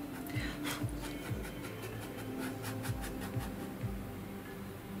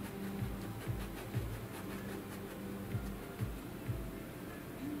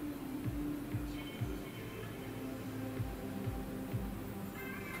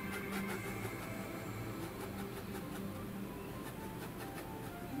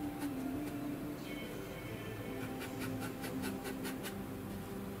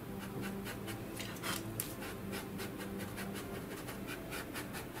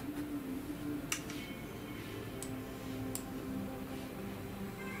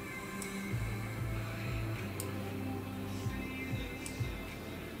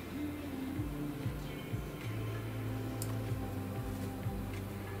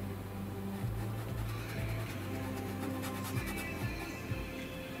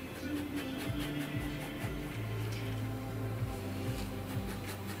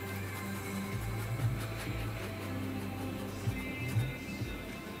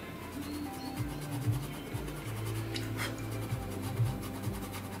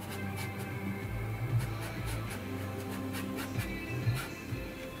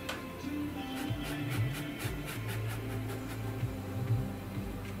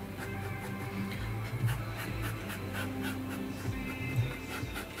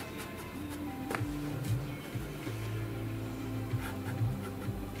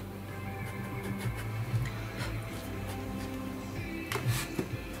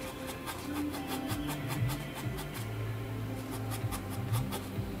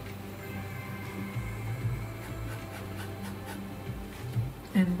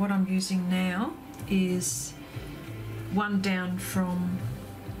 And what I'm using now is one down from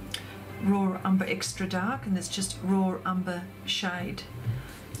Raw Umber Extra Dark, and it's just Raw Umber Shade.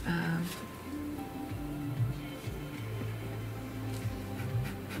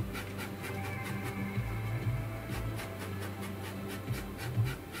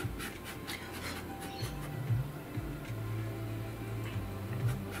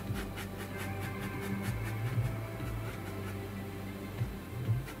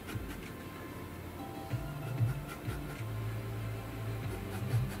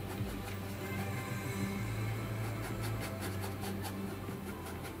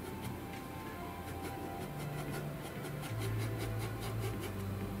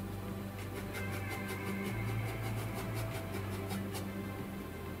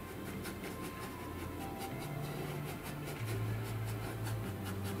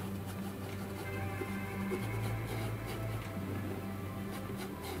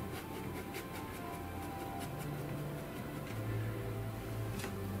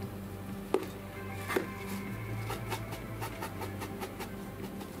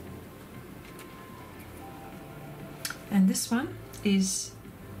 And this one is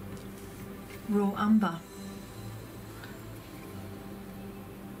raw umber.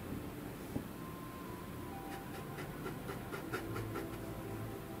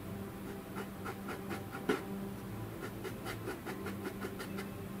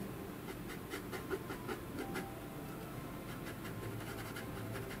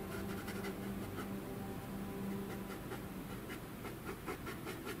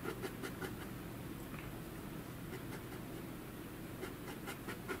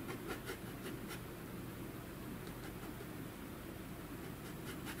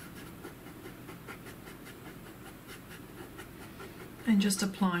 And just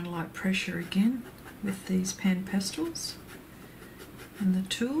applying light pressure again with these pan pastels and the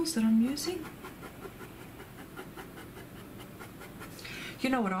tools that I'm using. You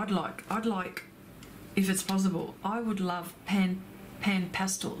know what I'd like? I'd like, if it's possible, I would love pan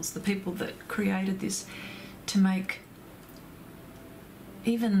pastels, the people that created this, to make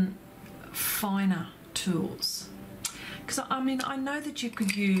even finer tools. Because I mean, I know that you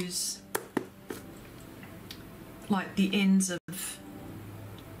could use like the ends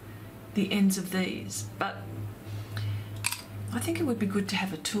of these, but I think it would be good to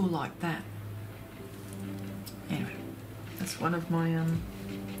have a tool like that. Anyway, that's one of my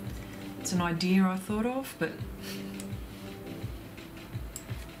it's an idea I thought of, but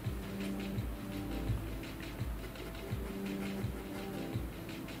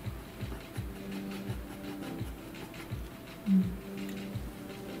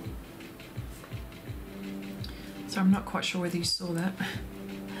so I'm not quite sure whether you saw that.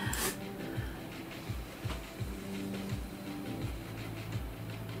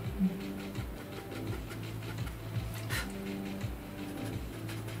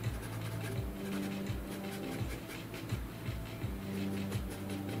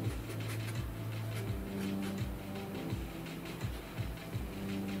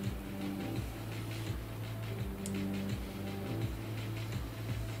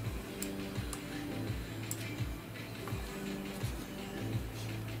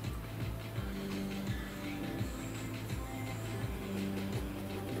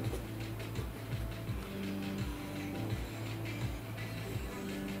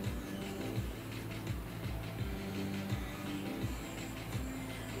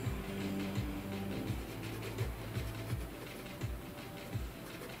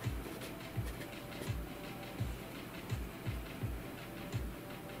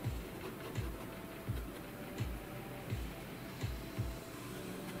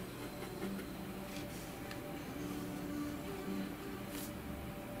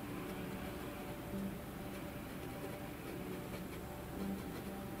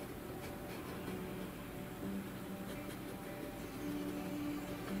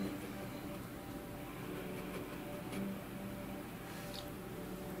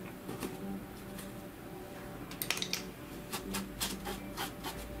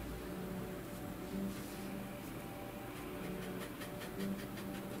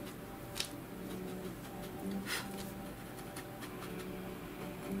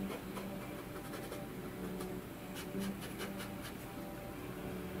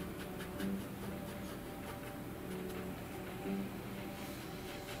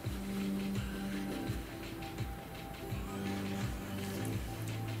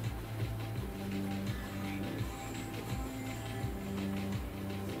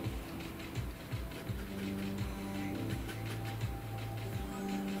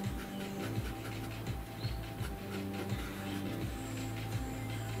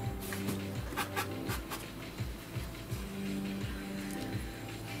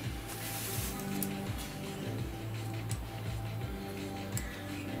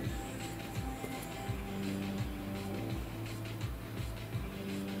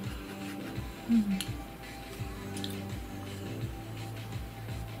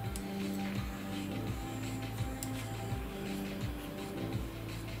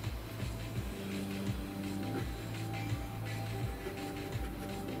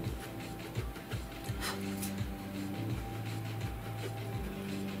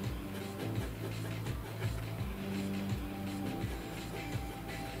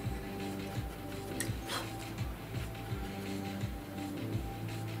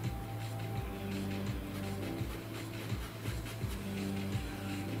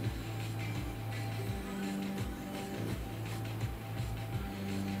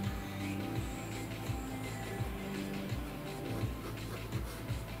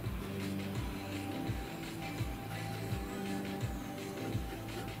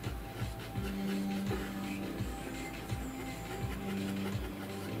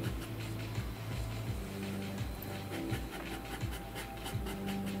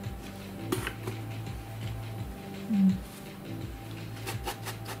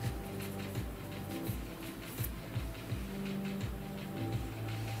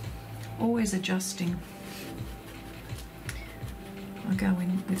 always adjusting. I'll go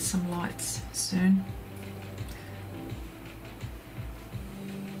in with some lights soon.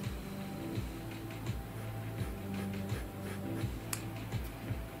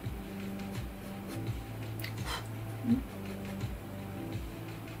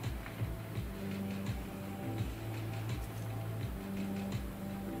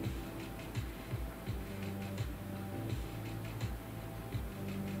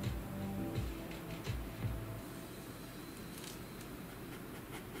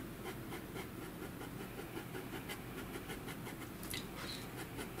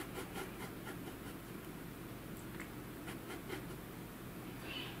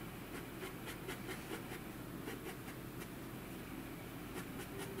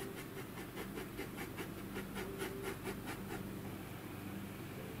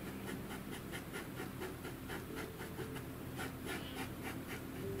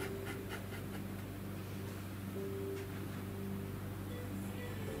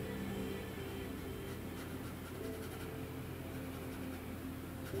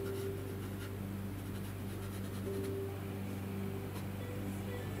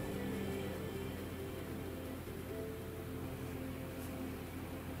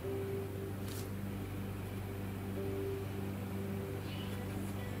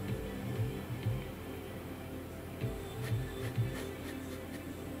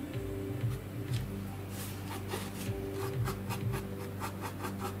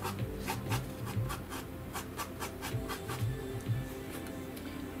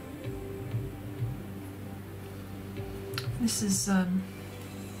 This is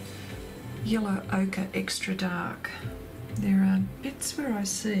yellow ochre extra dark. There are bits where I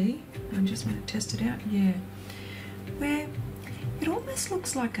see, I'm just going to test it out, yeah, where it almost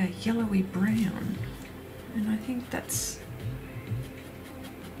looks like a yellowy brown, and I think that's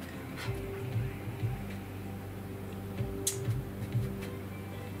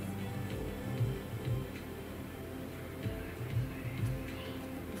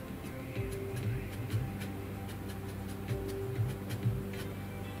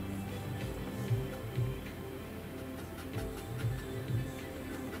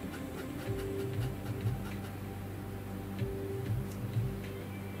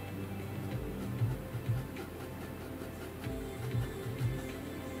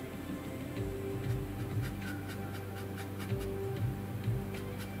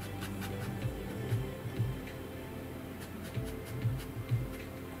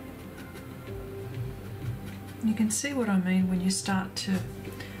you can see what I mean when you start to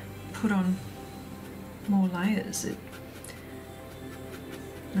put on more layers.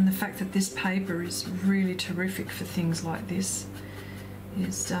 And the fact that this paper is really terrific for things like this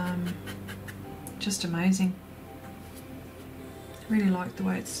is just amazing. I really like the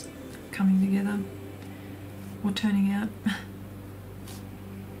way it's coming together or turning out.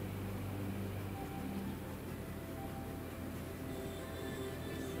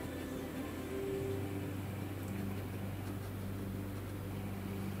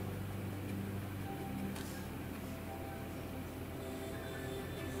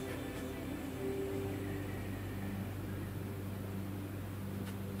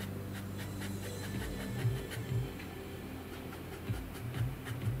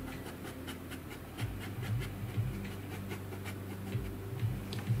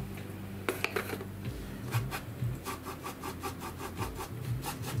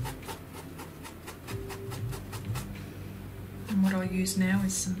 And what I use now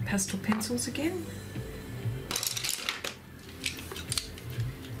is some pastel pencils again.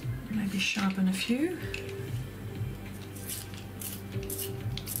 Maybe sharpen a few.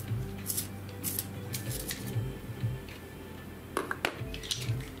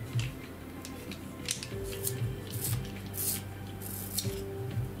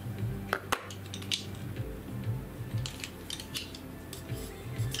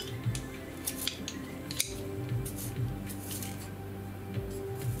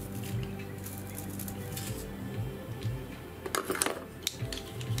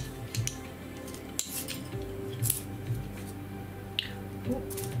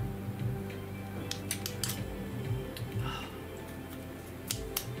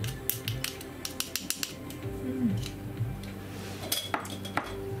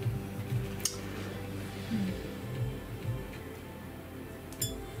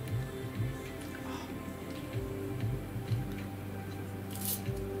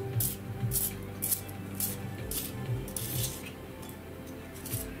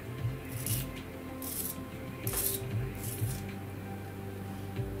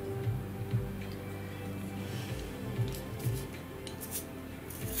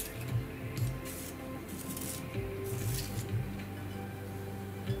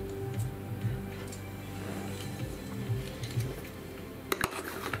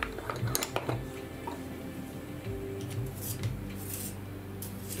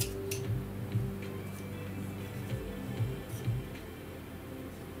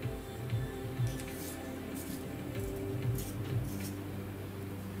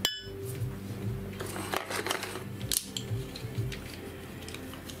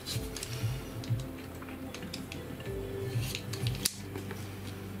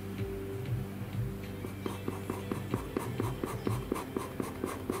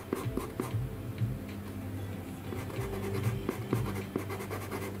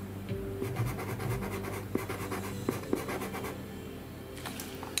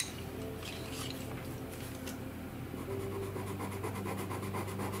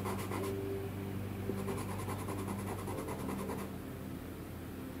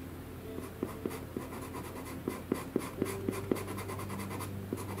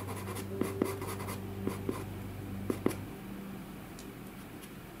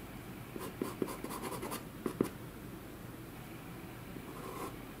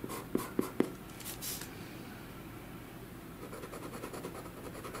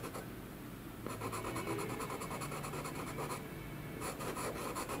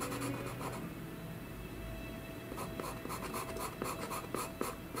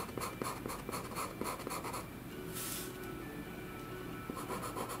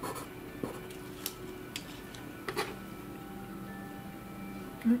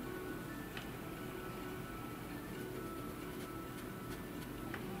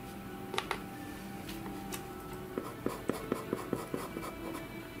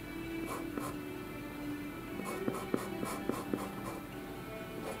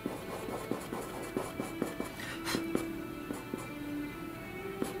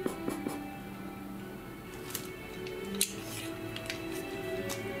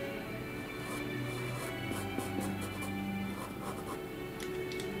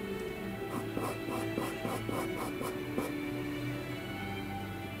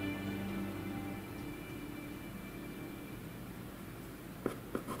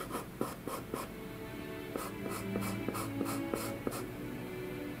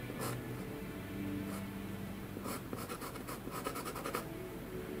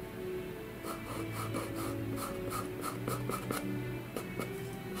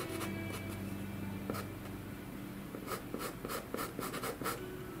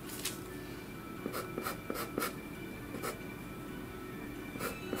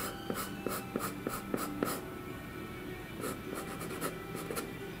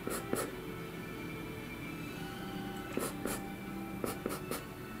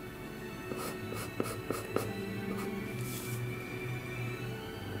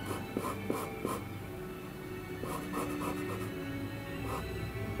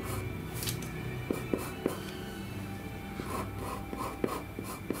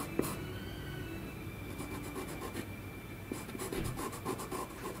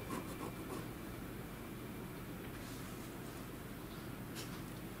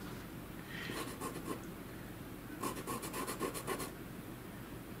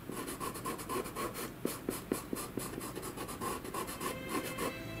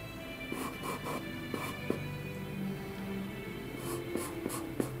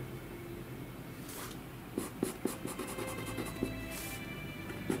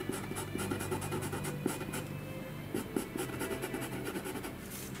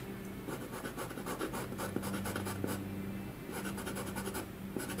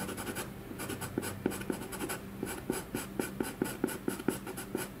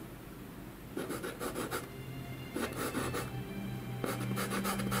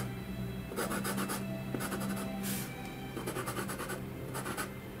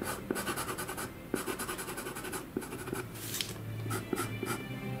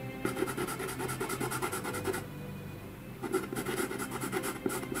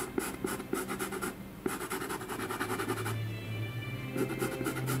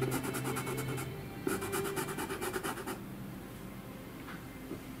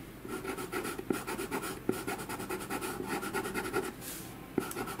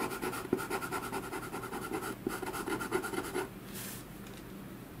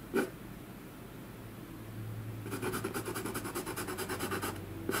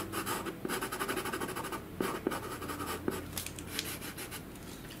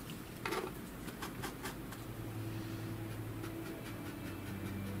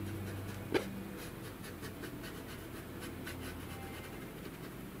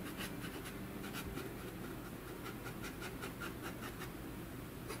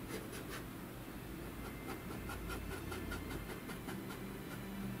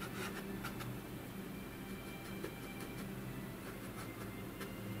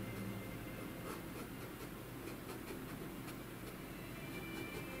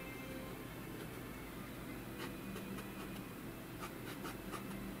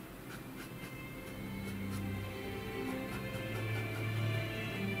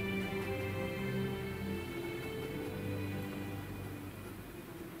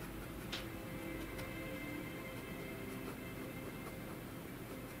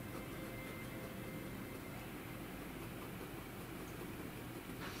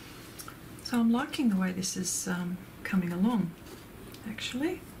 So I'm liking the way this is coming along,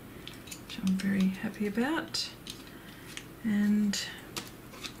 actually, which I'm very happy about. And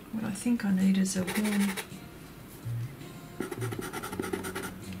what I think I need is a warm...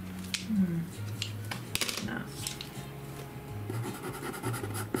 No.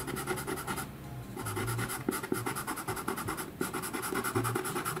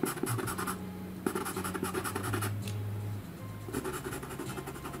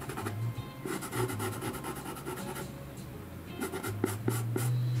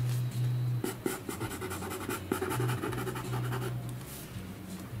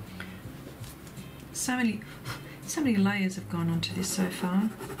 So many layers have gone onto this so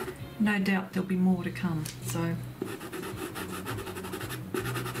far. No doubt there'll be more to come. So.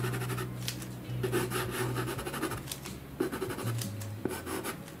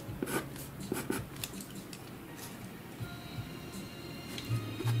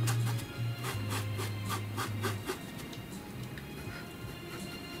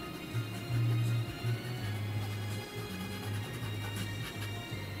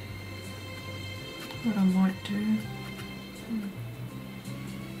 What I might do,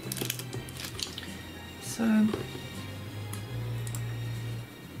 so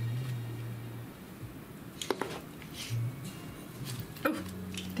oh,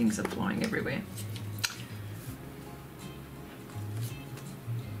 things are flying everywhere.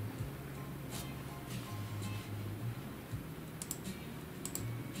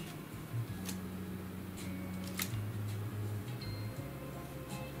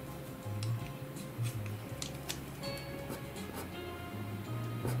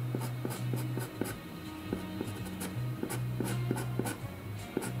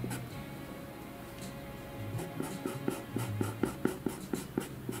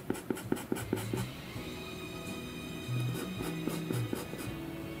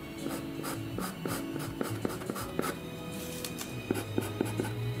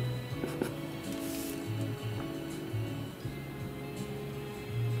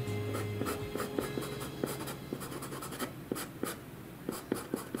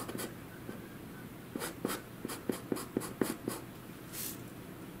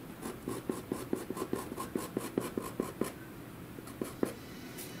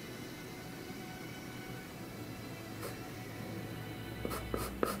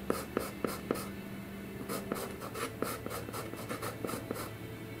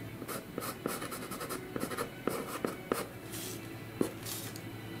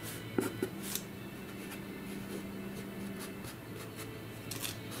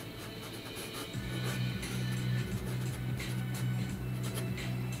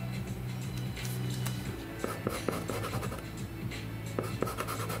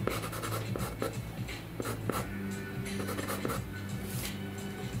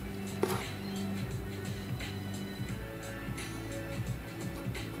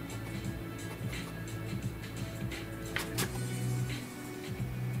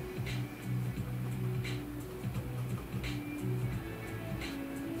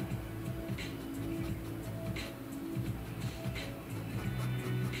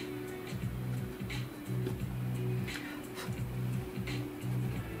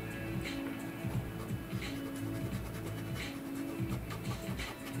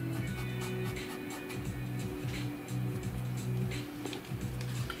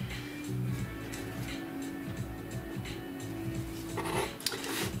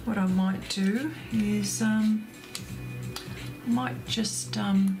 What I might do is might just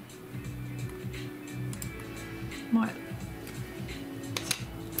might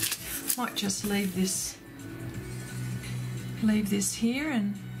just leave this here,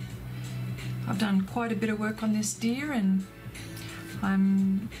 and I've done quite a bit of work on this deer, and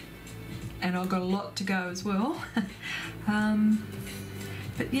I've got a lot to go as well.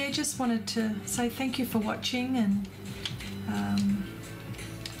 But yeah, just wanted to say thank you for watching, and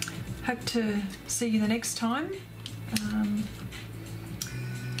hope to see you the next time.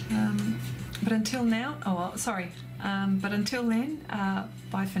 But until now, but until then,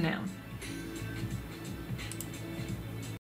 bye for now.